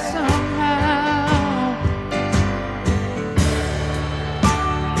me somehow.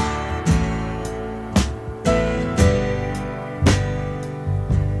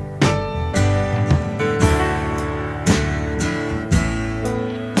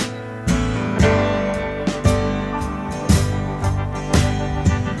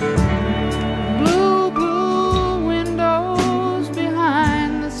 Blue, blue windows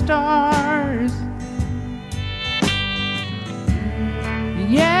behind the stars,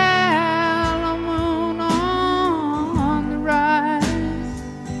 yellow moon on the rise,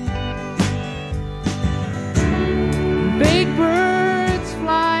 big birds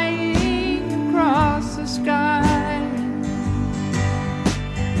flying across the sky,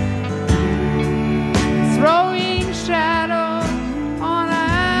 throwing shadows on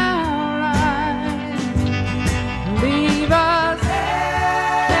our eyes, leave us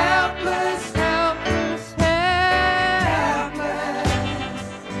helpless, helpless, helpless.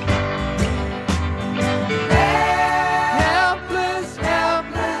 Helpless,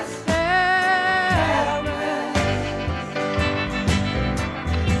 helpless, helpless.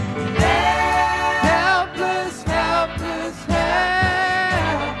 Helpless, helpless, helpless.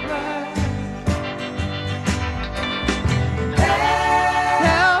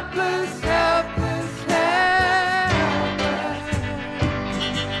 Helpless, helpless, helpless.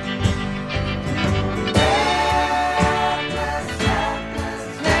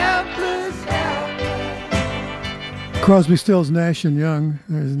 Helpless, helpless. Crosby, Stills, Nash & Young.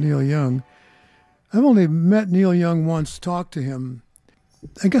 There's Neil Young. I've only met Neil Young once, talked to him.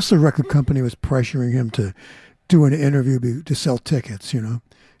 I guess the record company was pressuring him to do an interview to sell tickets,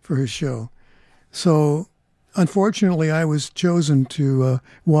 for his show. So, unfortunately, I was chosen to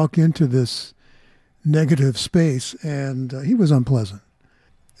walk into this negative space, and he was unpleasant.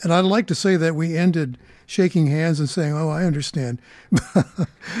 And I'd like to say that we ended shaking hands and saying, "Oh, I understand." But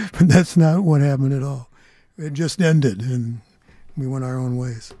that's not what happened at all. It just ended, and we went our own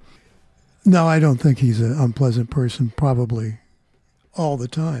ways. No, I don't think he's an unpleasant person, probably all the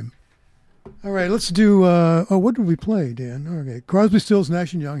time. All right, let's do, what did we play, Dan? Okay, Crosby, Stills,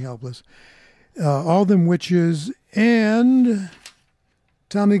 Nash & Young, Helpless. All Them Witches, and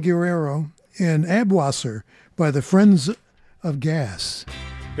Tommy Guerrero and Abwasser by the Friends of Gas.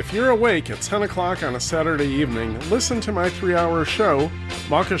 If you're awake at 10 o'clock on a Saturday evening, listen to my 3-hour show,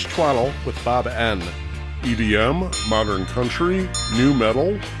 Mawkish Twaddle with Bob N. EDM, modern country, new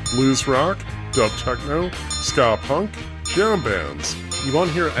metal, blues rock, dub techno, ska punk, jam bands. You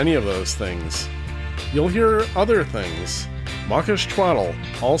won't hear any of those things. You'll hear other things. Mawkish twaddle,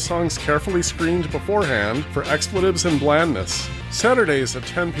 all songs carefully screened beforehand for expletives and blandness. Saturdays at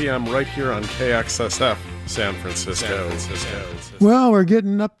 10 p.m. right here on KXSF, San Francisco. Well, we're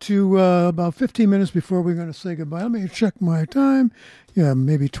getting up to about 15 minutes before we're going to say goodbye. Let me check my time. Yeah,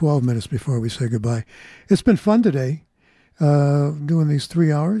 maybe 12 minutes before we say goodbye. It's been fun today, doing these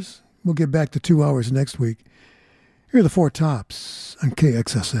 3 hours. We'll get back to 2 hours next week. Here are the Four Tops on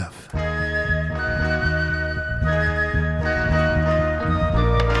KXSF.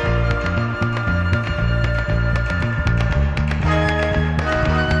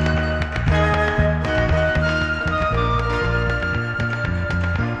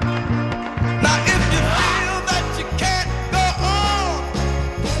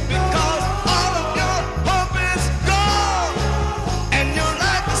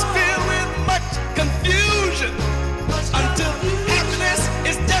 Until happiness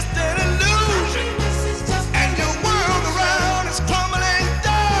is just an illusion.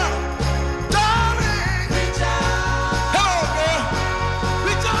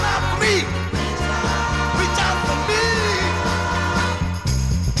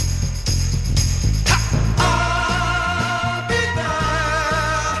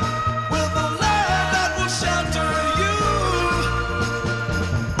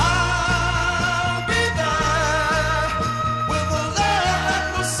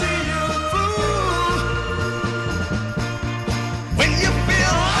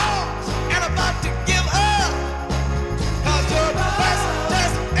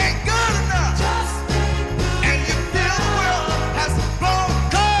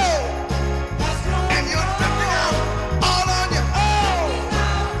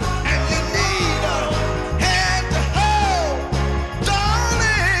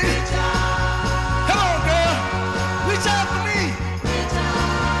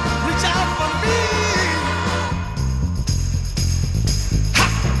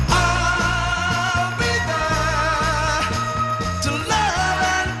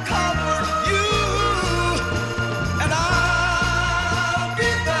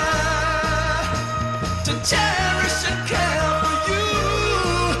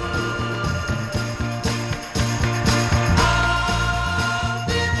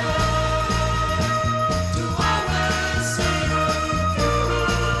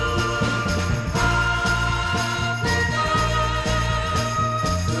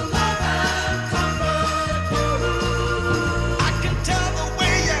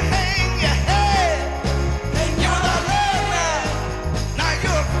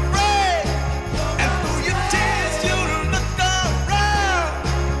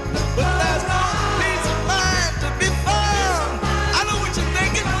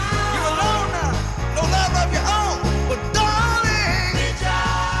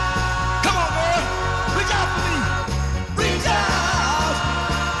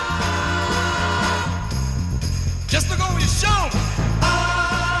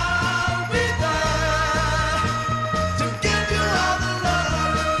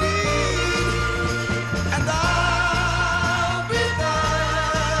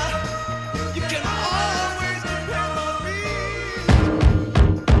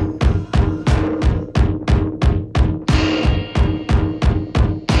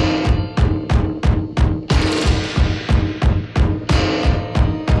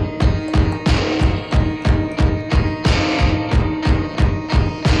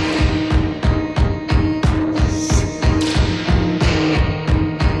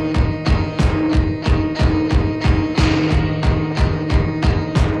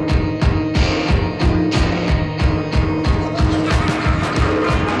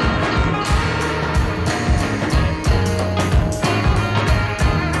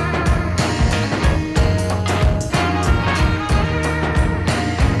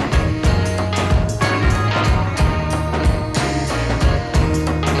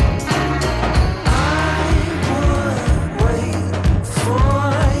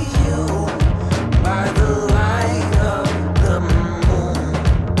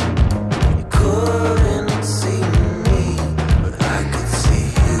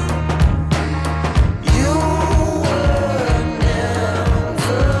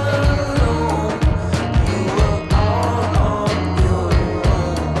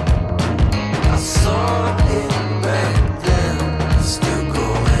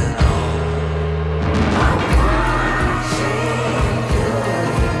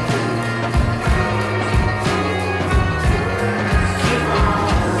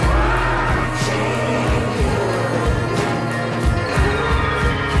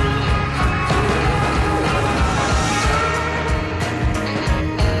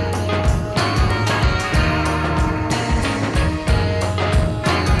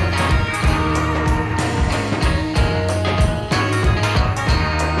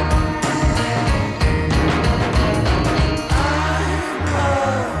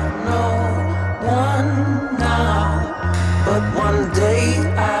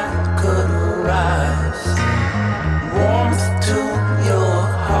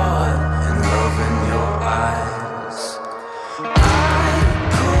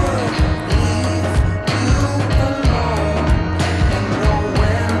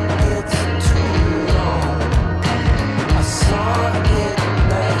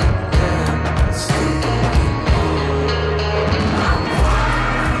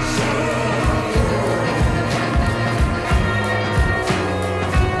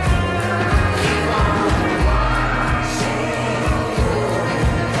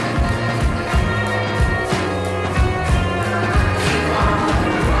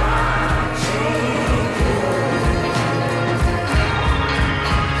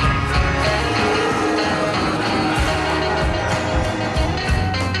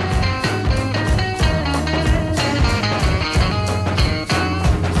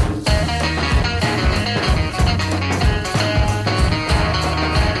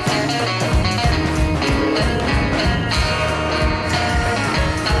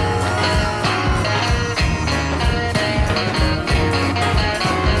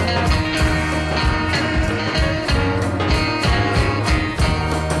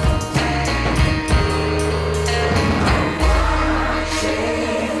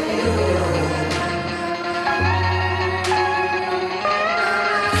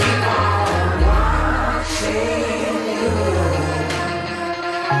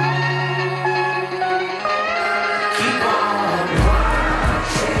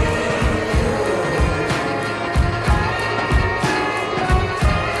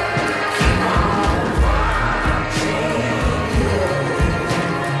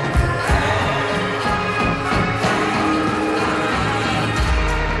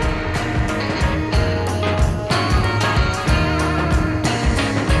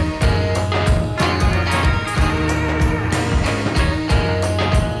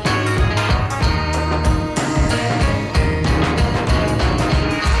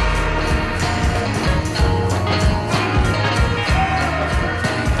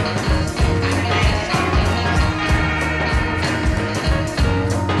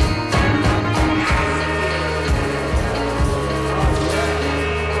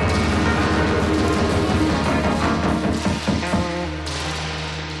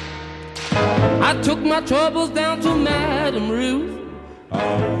 I took my troubles down to Madame Ruth.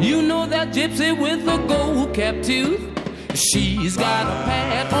 You know that gypsy with the gold cap tooth. She's got a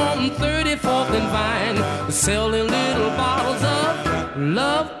pad on 34th and Vine, selling little bottles of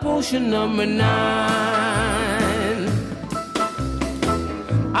Love Potion number 9.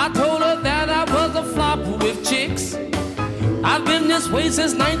 I told her that I was a flop with chicks. I've been this way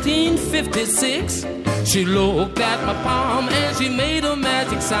since 1956. She looked at my palm and she made a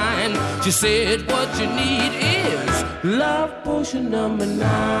magic sign. She said, what you need is Love Potion number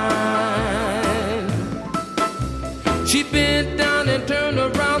 9. She bent down and turned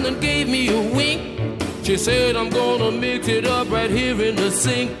around and gave me a wink. She said, I'm gonna mix it up right here in the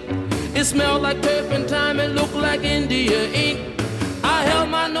sink. It smelled like turpentine and looked like India ink. I held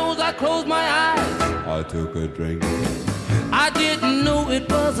my nose, I closed my eyes. I took a drink. I didn't know it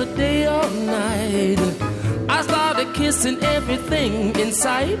was a day or night. I started kissing everything in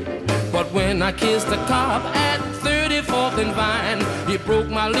sight. But when I kissed the cop at 34th and Vine, he broke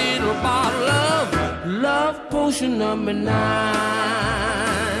my little bottle of Love Potion number 9.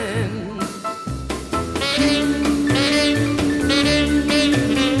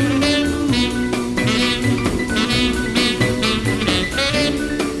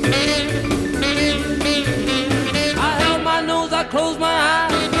 I held my nose, I closed my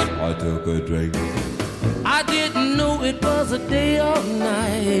eyes. I took a drink. I didn't know it was a day or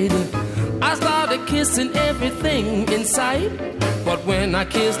night. I started kissing everything in sight. But when I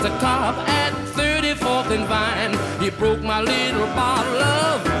kissed the cop at 34th and Vine, he broke my little bottle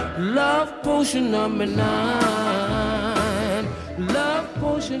of Love Potion number 9. Love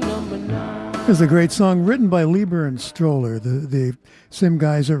Potion number 9. It's a great song written by Lieber and Stroller, the same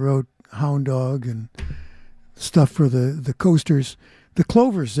guys that wrote Hound Dog and stuff for the Coasters. The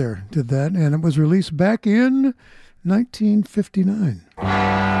Clovers there did that, and it was released back in 1959.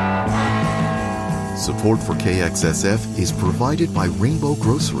 Support for KXSF is provided by Rainbow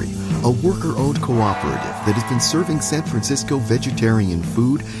Grocery, a worker-owned cooperative that has been serving San Francisco vegetarian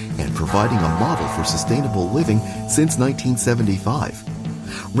food and providing a model for sustainable living since 1975.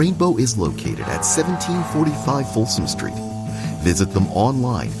 Rainbow is located at 1745 Folsom Street. Visit them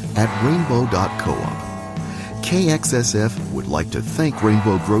online at rainbow.coop. KXSF would like to thank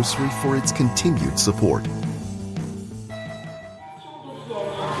Rainbow Grocery for its continued support.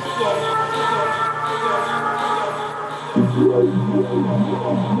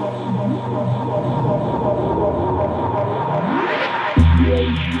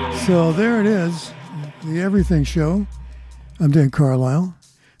 So there it is, the Everything Show. I'm Dan Carlisle.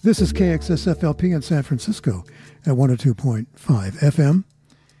 This is KXSFLP in San Francisco at 102.5 FM.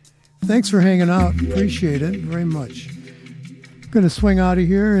 Thanks for hanging out. Appreciate it very much. Going to swing out of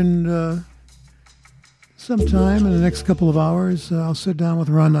here, and sometime in the next couple of hours, I'll sit down with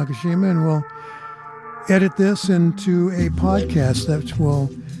Ron Nakashima and we'll edit this into a podcast that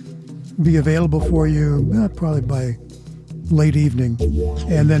will be available for you probably by late evening,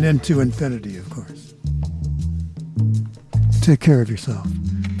 and then into infinity, of course. Take care of yourself.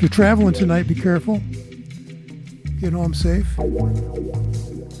 If you're traveling tonight, be careful. Get home safe.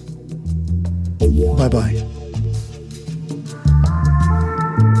 Bye-bye.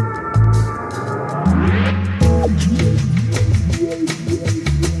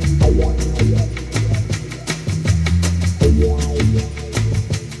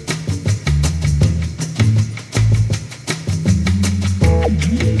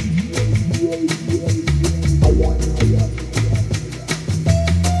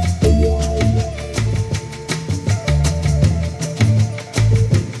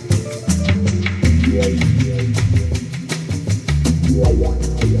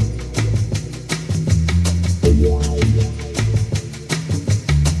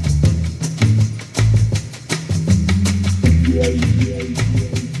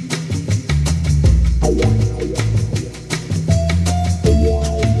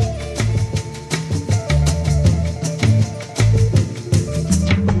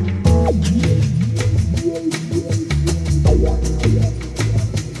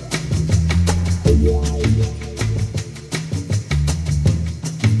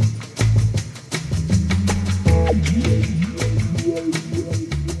 Yeah.